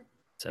 7.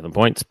 7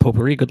 points.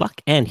 Potpourri, good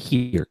luck. And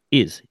here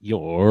is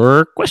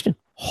your question.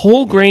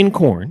 Whole grain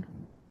corn,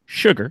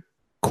 sugar,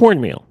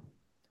 cornmeal,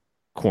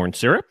 corn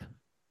syrup,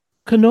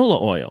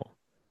 canola oil,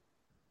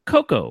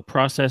 cocoa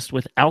processed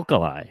with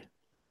alkali,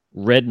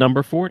 red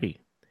number 40.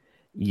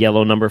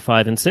 Yellow number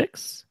 5 and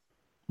 6,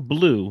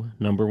 blue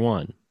number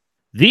 1.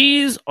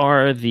 These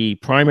are the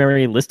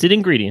primary listed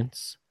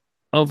ingredients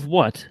of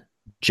what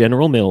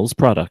General Mills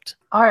product?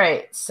 All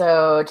right,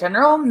 so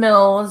General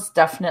Mills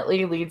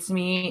definitely leads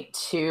me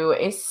to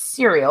a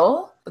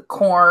cereal. the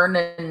corn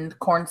and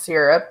corn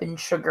syrup and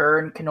sugar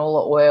and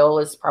canola oil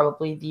is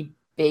probably the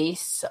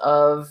base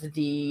of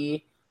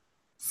the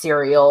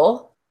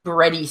cereal,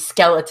 bready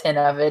skeleton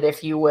of it,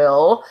 if you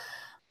will.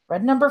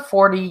 Red number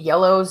 40,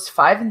 yellows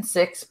 5 and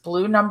 6,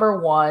 blue number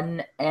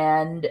 1,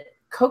 and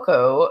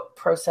cocoa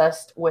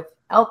processed with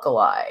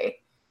alkali.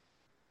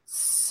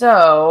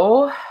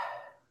 So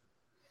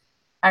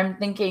I'm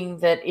thinking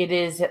that it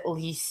is at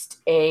least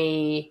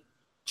a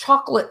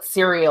chocolate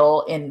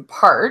cereal in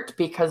part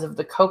because of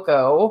the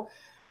cocoa.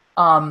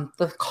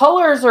 The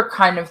colors are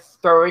kind of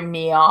throwing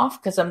me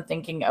off because I'm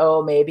thinking,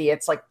 oh, maybe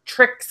it's like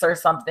Trix or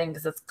something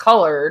because it's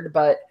colored,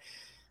 but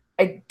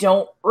I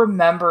don't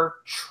remember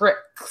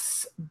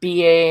Trix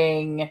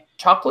being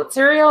chocolate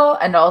cereal,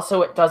 and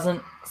also it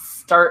doesn't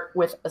start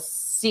with a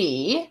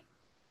C.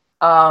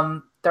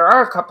 There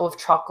are a couple of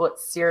chocolate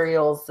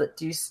cereals that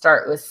do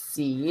start with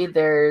C.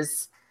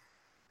 There's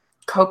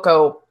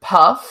Cocoa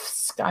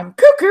Puffs. I'm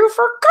cuckoo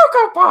for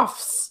Cocoa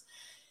Puffs.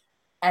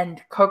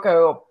 And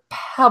Cocoa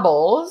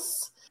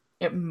Pebbles.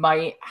 It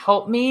might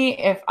help me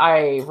if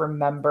I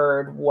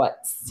remembered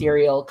what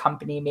cereal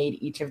company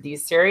made each of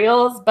these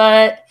cereals,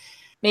 but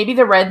maybe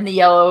the red and the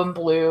yellow and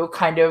blue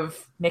kind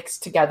of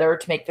mixed together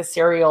to make the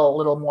cereal a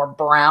little more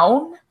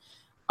brown,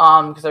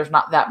 because there's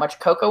not that much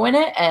cocoa in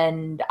it.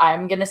 And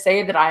I'm going to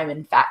say that I'm,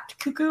 in fact,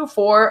 cuckoo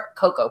for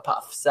Cocoa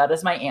Puffs. That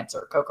is my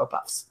answer, Cocoa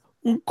Puffs.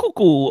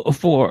 Cuckoo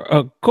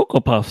for Cocoa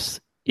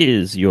Puffs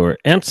is your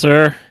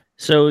answer.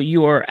 So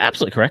you are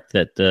absolutely correct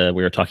that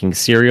we are talking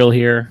cereal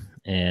here.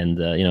 And,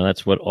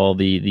 that's what all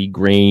the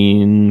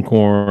grain,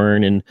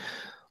 corn, and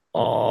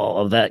all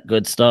of that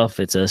good stuff.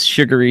 It's a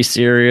sugary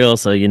cereal,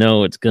 so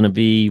it's going to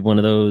be one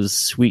of those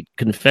sweet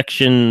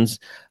confections.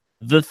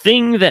 The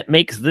thing that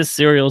makes this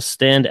cereal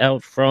stand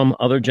out from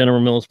other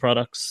General Mills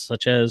products,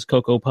 such as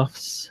Cocoa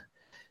Puffs,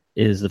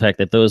 is the fact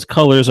that those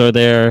colors are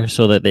there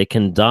so that they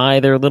can dye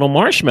their little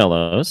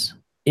marshmallows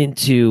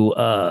into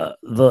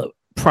the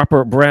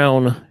proper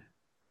brown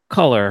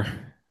color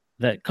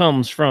that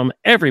comes from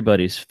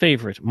everybody's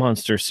favorite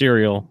monster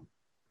cereal,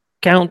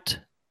 Count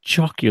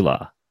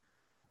Chocula.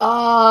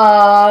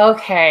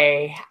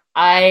 Okay.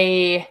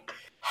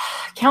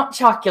 Count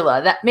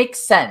Chocula. That makes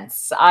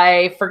sense.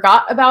 I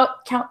forgot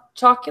about Count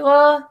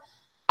Chocula.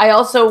 I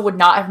also would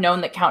not have known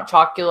that Count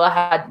Chocula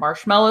had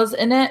marshmallows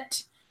in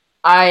it.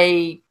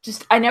 I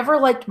never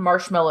liked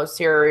marshmallow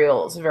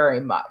cereals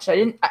very much.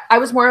 I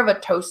was more of a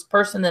toast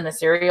person than a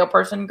cereal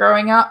person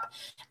growing up.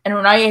 And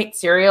when I ate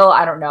cereal,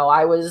 I don't know,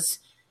 I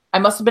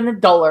must have been a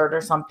dullard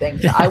or something.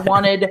 I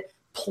wanted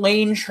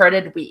plain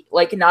shredded wheat,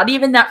 like not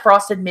even that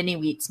frosted mini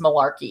wheats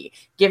malarkey.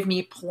 Give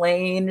me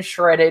plain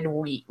shredded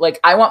wheat. Like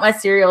I want my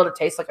cereal to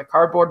taste like a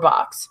cardboard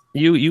box.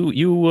 You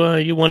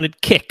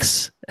wanted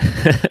Kix.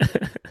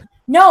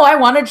 No, I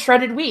wanted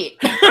shredded wheat.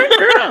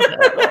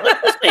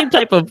 Same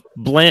type of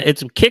bland.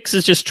 It's Kix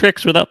is just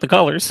Trix without the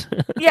colors.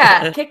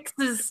 Yeah, Kix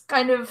is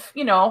kind of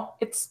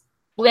it's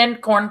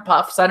bland corn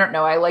puffs. I don't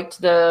know. I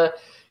liked the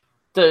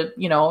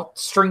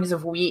strings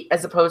of wheat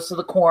as opposed to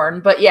the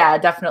corn. But yeah,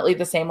 definitely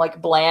the same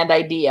like bland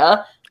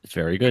idea.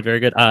 Very good, very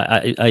good.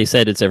 I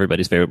said it's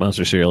everybody's favorite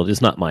monster cereal. It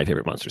is not my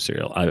favorite monster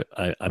cereal.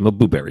 I'm a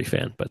Blueberry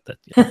fan, but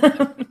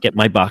get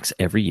my box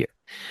every year.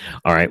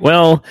 All right.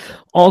 Well,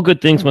 all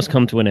good things must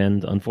come to an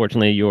end.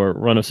 Unfortunately, your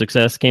run of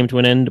success came to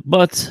an end,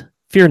 but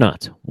fear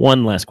not.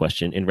 One last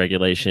question in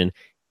regulation.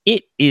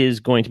 It is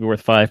going to be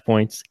worth 5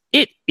 points.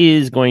 It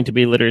is going to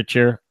be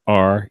literature.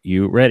 Are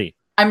you ready?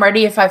 I'm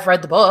ready if I've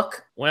read the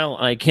book. Well,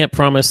 I can't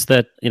promise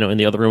that, in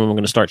the other room, I'm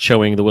going to start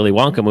showing the Willy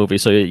Wonka movie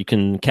so you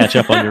can catch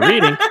up on your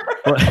reading.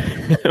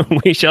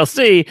 But we shall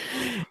see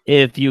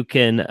if you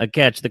can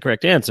catch the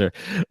correct answer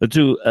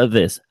to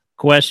this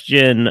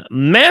question.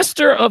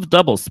 Master of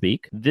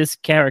Doublespeak. This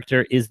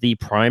character is the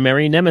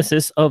primary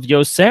nemesis of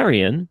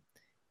Yossarian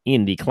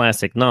in the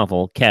classic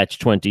novel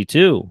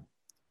Catch-22.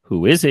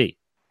 Who is he?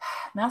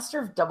 Master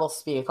of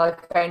Doublespeak.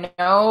 Like, I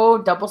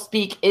know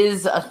Doublespeak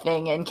is a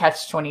thing in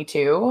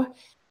Catch-22.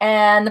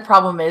 And the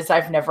problem is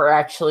I've never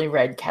actually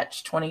read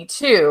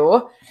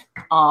Catch-22.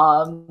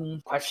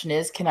 Question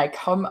is, can I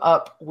come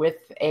up with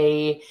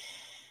a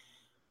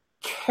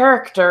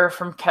character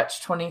from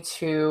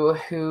Catch-22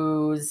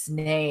 whose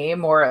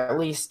name, or at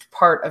least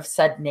part of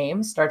said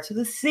name, starts with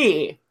a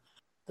C?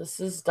 This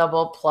is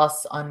double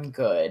plus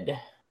ungood.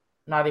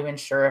 Not even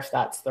sure if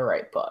that's the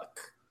right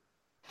book.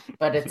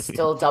 But it's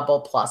still double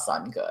plus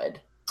ungood.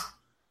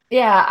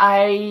 Yeah,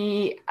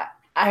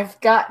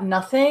 I've got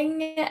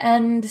nothing,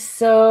 and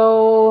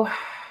so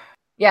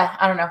yeah,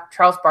 I don't know.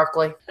 Charles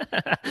Barkley.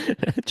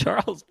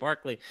 Charles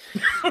Barkley.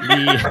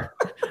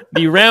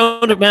 The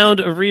round amount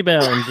of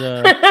rebounds.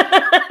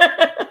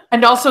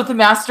 And also the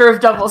master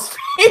of doublespeak.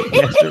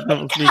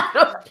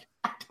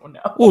 I don't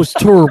know. Oh, it's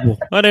terrible.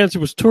 That answer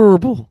was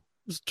terrible.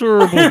 It was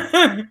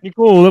terrible.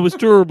 Nicole, that was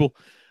terrible.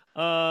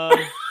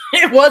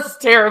 It was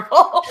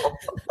terrible.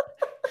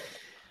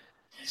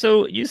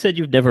 So you said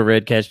you've never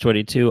read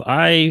Catch-22.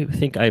 I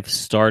think I've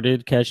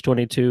started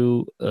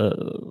Catch-22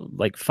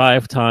 like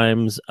 5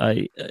 times.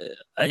 I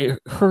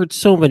heard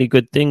so many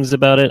good things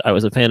about it. I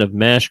was a fan of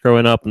MASH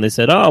growing up, and they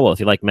said, oh, well, if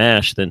you like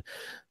MASH, then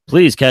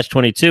please,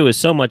 Catch-22 is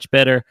so much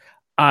better.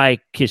 I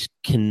just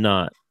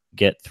cannot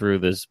get through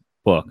this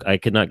book. I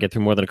could not get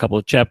through more than a couple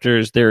of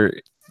chapters.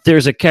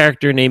 There's a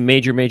character named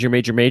Major,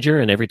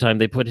 and every time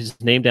they put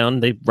his name down,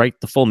 they write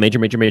the full Major.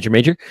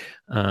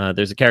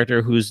 There's a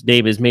character whose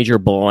name is Major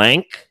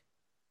Blank.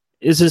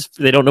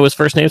 They don't know his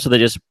first name, so they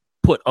just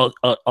put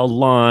a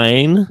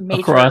line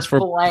Major across for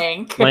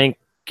Blank. I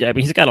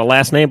mean, he's got a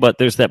last name, but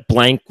there's that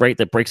blank, right,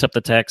 that breaks up the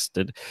text.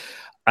 And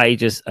I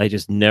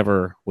just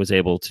never was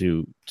able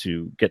to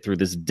get through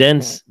this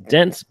dense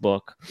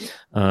book.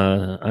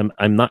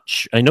 I'm not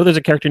I know there's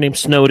a character named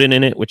Snowden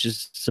in it, which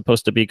is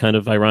supposed to be kind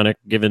of ironic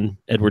given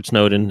Edward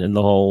Snowden and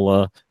the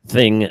whole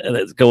thing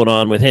that's going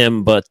on with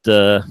him. But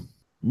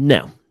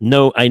no,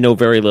 I know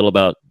very little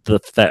about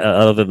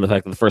other than the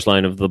fact that the first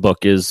line of the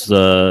book is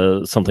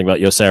something about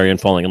Yossarian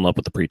falling in love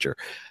with the preacher.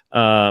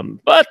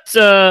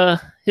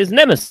 But his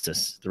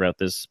nemesis throughout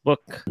this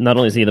book, not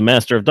only is he the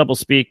master of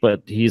doublespeak,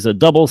 but he's a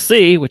double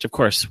C, which, of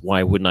course,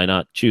 why wouldn't I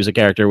not choose a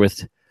character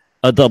with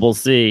a double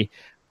C?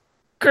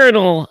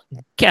 Colonel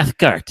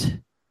Cathcart.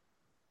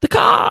 The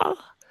car!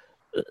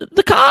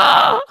 The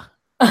car!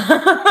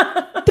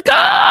 The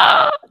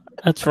car!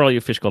 That's for all you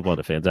Fish Called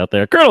Wanda fans out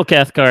there. Colonel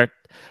Cathcart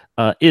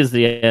is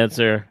the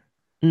answer.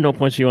 No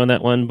points for you on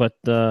that one, but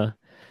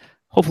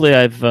hopefully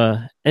I've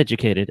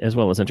educated as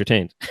well as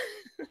entertained.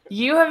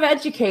 You have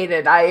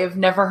educated. I have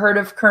never heard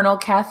of Colonel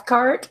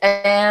Cathcart,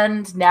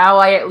 and now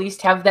I at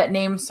least have that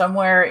name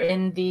somewhere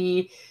in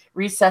the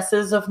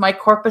recesses of my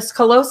corpus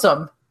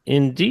callosum.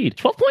 Indeed.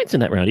 12 points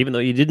in that round. Even though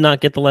you did not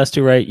get the last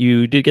 2 right,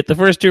 you did get the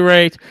first 2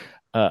 right.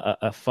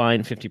 A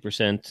fine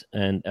 50%,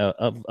 and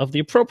of the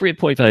appropriate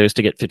point values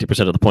to get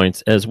 50% of the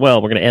points as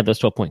well. We're going to add those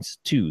 12 points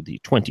to the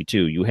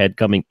 22 you had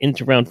coming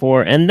into round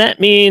 4, and that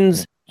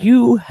means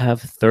you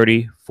have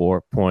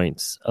 34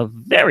 points. A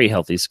very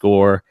healthy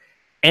score.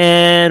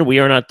 And we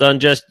are not done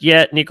just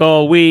yet,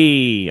 Nicole.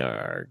 We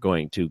are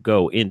going to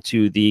go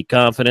into the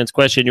confidence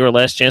question. Your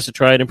last chance to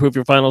try and improve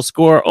your final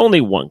score.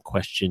 Only one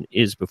question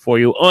is before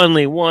you.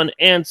 Only one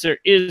answer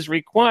is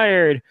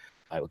required.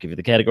 I will give you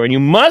the category, and you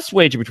must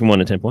wager between 1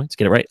 and 10 points.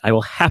 Get it right. I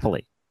will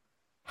happily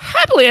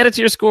add it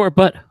to your score,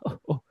 but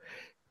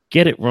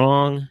get it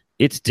wrong.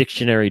 It's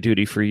dictionary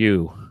duty for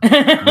you,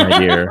 my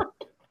dear.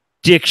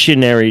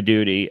 Dictionary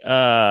duty.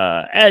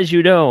 As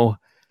you know,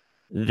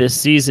 this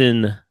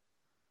season,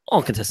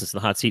 all contestants in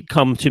the hot seat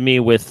come to me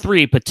with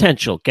 3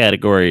 potential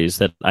categories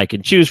that I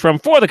can choose from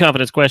for the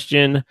confidence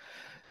question.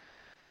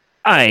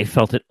 I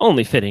felt it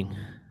only fitting.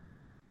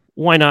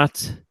 Why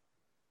not?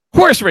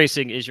 Horse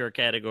racing is your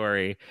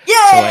category. Yay!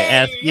 So I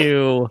ask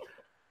you,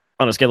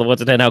 on a scale of 1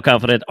 to 10, how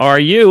confident are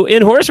you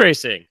in horse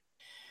racing?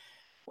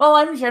 Well,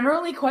 I'm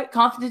generally quite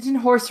confident in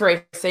horse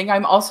racing.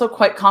 I'm also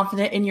quite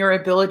confident in your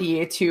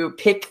ability to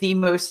pick the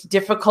most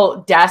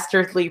difficult,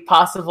 dastardly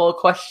possible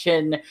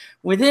question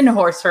within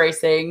horse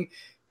racing.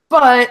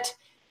 But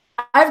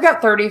I've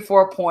got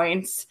 34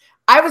 points.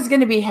 I was going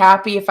to be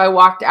happy if I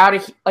walked out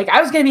of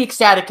I was going to be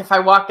ecstatic if I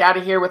walked out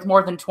of here with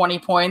more than 20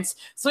 points.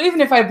 So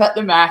even if I bet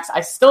the max, I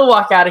still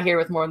walk out of here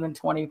with more than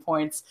 20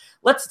 points.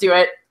 Let's do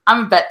it. I'm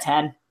going to bet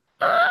 10.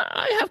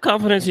 I have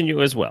confidence in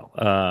you as well.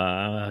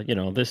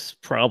 This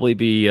probably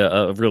be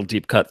a real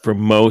deep cut for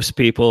most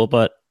people,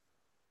 but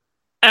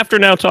after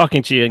now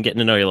talking to you and getting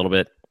to know you a little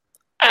bit,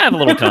 I have a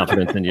little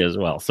confidence in you as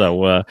well.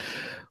 So,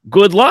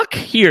 good luck.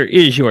 Here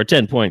is your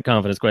 10-point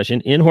confidence question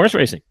in horse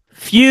racing.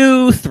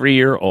 Few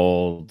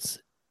 3-year-olds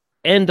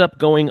end up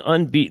going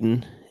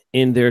unbeaten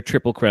in their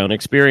Triple Crown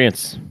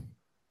experience.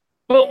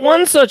 But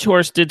one such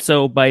horse did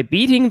so by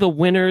beating the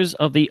winners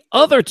of the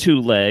other 2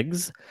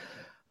 legs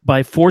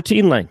by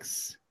 14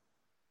 lengths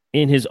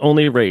in his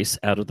only race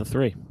out of the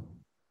 3.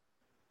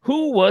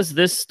 Who was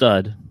this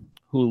stud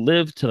who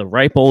lived to the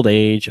ripe old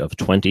age of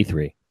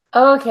 23?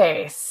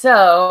 Okay,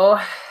 so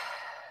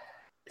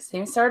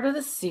same start of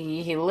the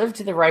C. He lived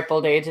to the ripe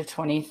old age of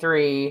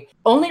 23.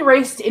 Only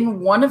raced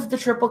in one of the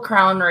Triple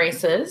Crown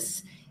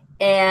races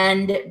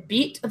and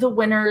beat the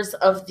winners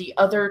of the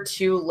other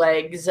 2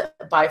 legs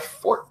by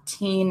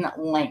 14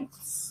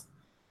 lengths.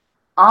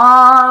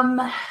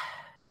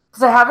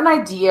 Because I have an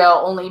idea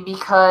only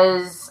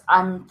because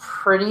I'm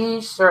pretty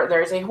sure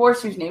there's a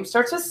horse whose name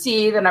starts with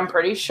C that I'm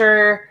pretty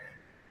sure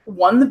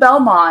won the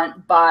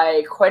Belmont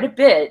by quite a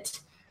bit.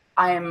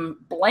 I'm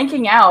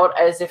blanking out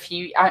as if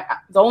the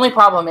only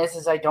problem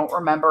is I don't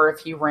remember if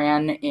he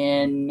ran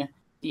in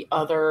the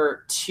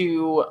other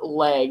 2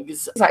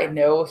 legs. I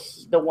know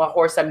the one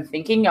horse I'm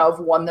thinking of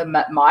won the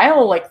Met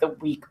Mile like the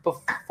week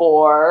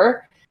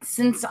before.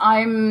 Since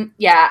I'm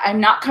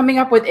not coming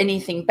up with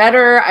anything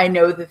better, I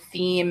know the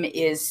theme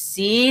is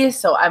C,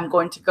 so I'm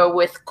going to go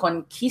with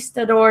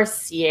Conquistador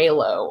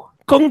Cielo.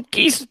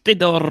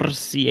 Conquistador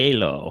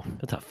Cielo.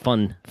 That's a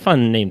fun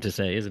name to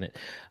say, isn't it?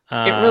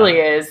 It really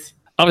is.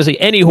 obviously,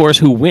 any horse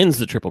who wins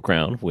the Triple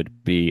Crown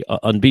would be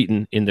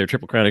unbeaten in their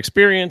Triple Crown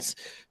experience.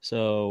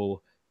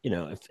 So,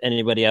 if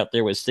anybody out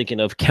there was thinking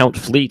of Count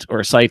Fleet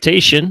or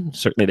Citation,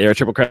 certainly they are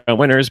Triple Crown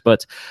winners,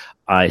 but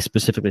I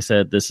specifically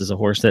said this is a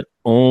horse that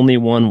only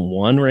won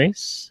one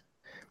race,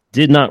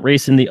 did not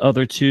race in the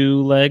other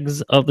two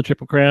legs of the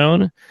Triple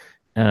Crown,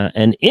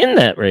 and in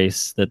that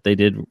race that they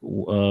did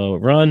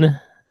run,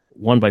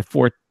 won by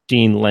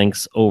 14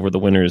 lengths over the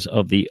winners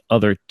of the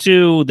other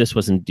two. This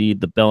was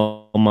indeed the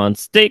Belmont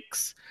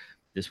Stakes.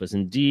 This was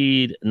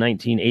indeed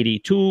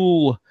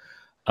 1982,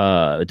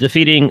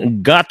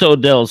 defeating Gato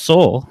del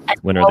Sol,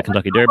 winner of the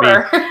Kentucky Derby,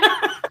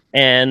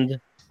 and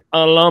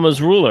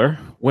Alama's Ruler,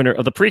 winner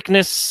of the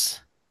Preakness.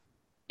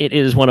 It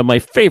is one of my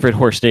favorite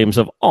horse names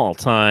of all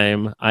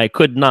time. I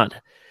could not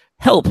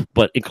help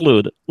but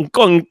include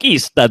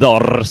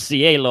Conquistador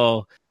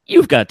Cielo.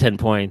 You've got 10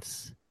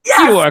 points.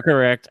 Yes! You are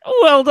correct.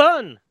 Well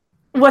done.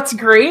 What's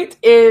great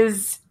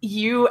is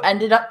you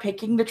ended up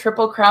picking the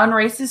Triple Crown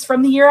races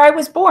from the year I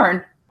was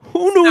born.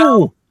 Who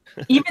knew?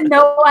 So, even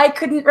though I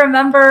couldn't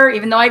remember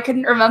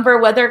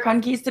whether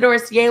Conquistador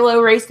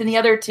Cielo raced in the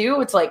other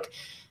two, it's like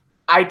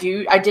I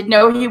did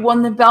know he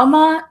won the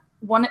Belmont,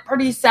 won it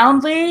pretty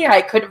soundly.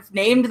 I could have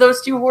named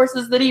those two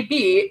horses that he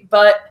beat,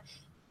 but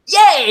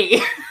yay!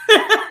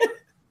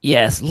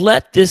 Yes,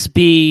 let this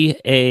be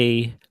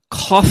a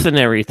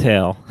cautionary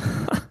tale.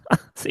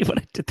 See what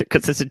I did there,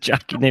 because there's a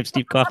jockey named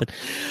Steve Coffin.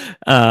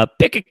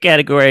 Pick a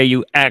category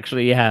you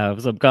actually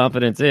have some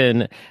confidence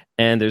in,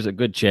 and there's a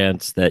good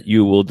chance that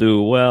you will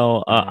do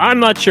well. I'm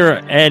not sure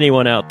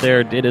anyone out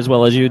there did as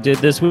well as you did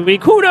this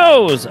week. Who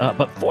knows?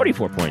 But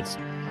 44 points.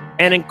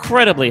 An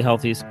incredibly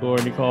healthy score,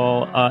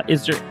 Nicole.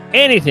 Is there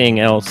anything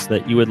else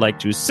that you would like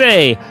to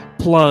say,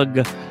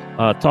 plug,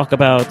 talk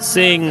about,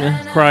 sing,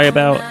 cry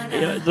about?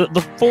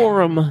 The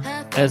forum,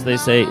 as they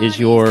say, is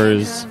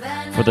yours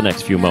for the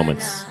next few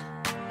moments.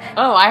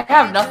 Oh, I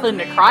have nothing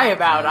to cry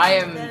about. I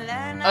am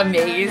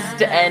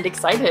amazed and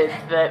excited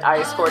that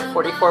I scored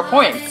 44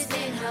 points.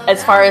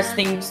 As far as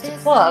things to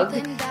plug,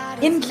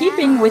 in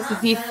keeping with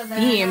the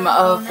theme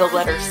of the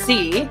letter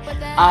C,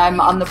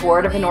 I'm on the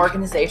board of an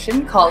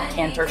organization called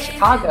Canter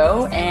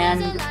Chicago,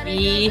 and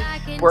we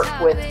work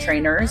with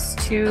trainers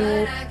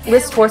to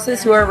list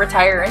horses who are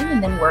retiring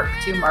and then work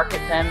to market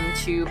them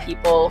to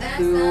people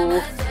who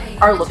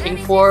are looking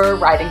for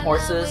riding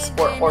horses,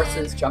 sport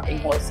horses, jumping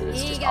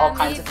horses, just all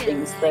kinds of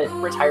things that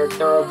retired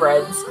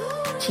thoroughbreds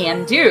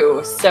can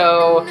do.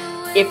 So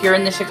if you're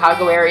in the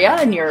Chicago area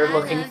and you're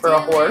looking for a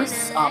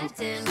horse,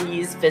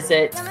 please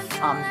visit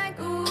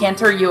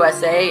Canter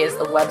USA is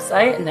the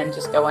website, and then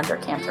just go under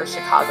Canter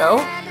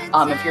Chicago.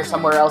 If you're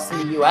somewhere else in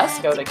the U.S.,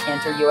 go to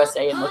Canter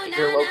USA and look at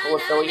your local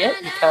affiliate,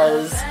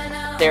 because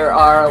there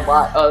are a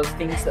lot of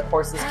things that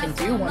horses can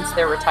do once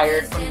they're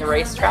retired from the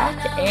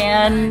racetrack,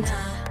 and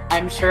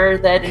I'm sure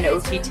that an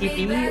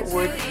OTTB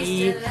would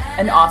be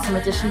an awesome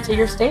addition to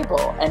your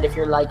stable. And if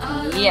you're like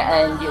me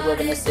and you live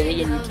in a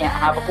city and you can't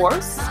have a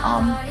horse,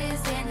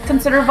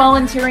 consider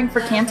volunteering for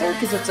Canter,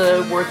 because it's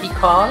a worthy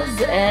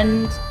cause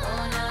and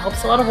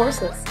helps a lot of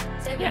horses.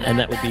 Yeah, and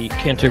that would be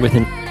Canter with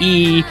an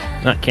E,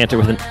 not Canter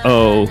with an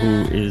O,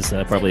 who is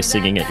probably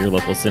singing at your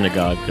local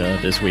synagogue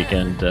this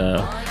weekend,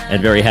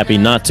 and very happy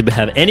not to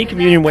have any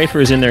communion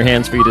wafers in their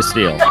hands for you to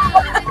steal.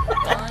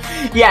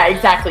 Yeah,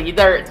 exactly.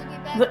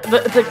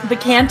 The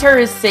Canter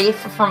is safe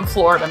from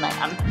Florida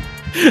man.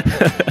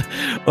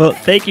 Well,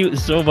 thank you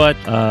so much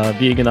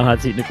being in the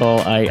hot seat,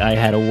 Nicole. I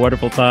had a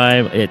wonderful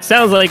time. It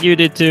sounds like you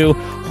did too.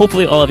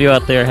 Hopefully all of you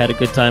out there had a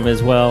good time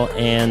as well.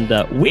 And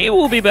we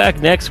will be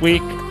back next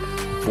week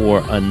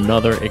for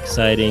another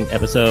exciting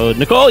episode.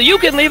 Nicole, you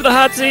can leave the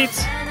hot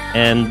seats,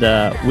 and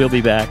we'll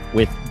be back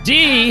with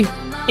D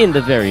in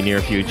the very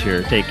near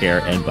future. Take care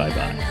and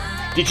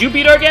bye-bye. Did you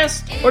beat our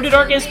guest, or did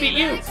our guest beat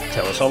you?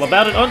 Tell us all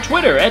about it on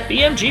Twitter at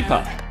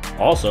BMGPod.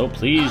 Also,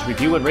 please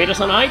review and rate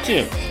us on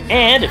iTunes.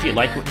 And if you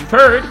like what you've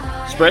heard,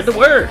 spread the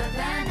word.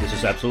 This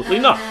is Absolutely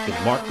Not with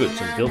Mark Goods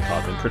and Bill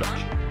Todman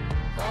production.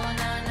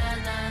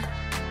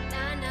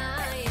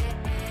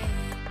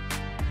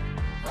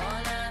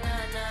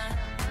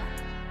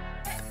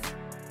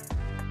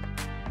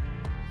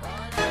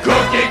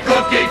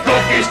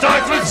 Cookie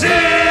starts with Z!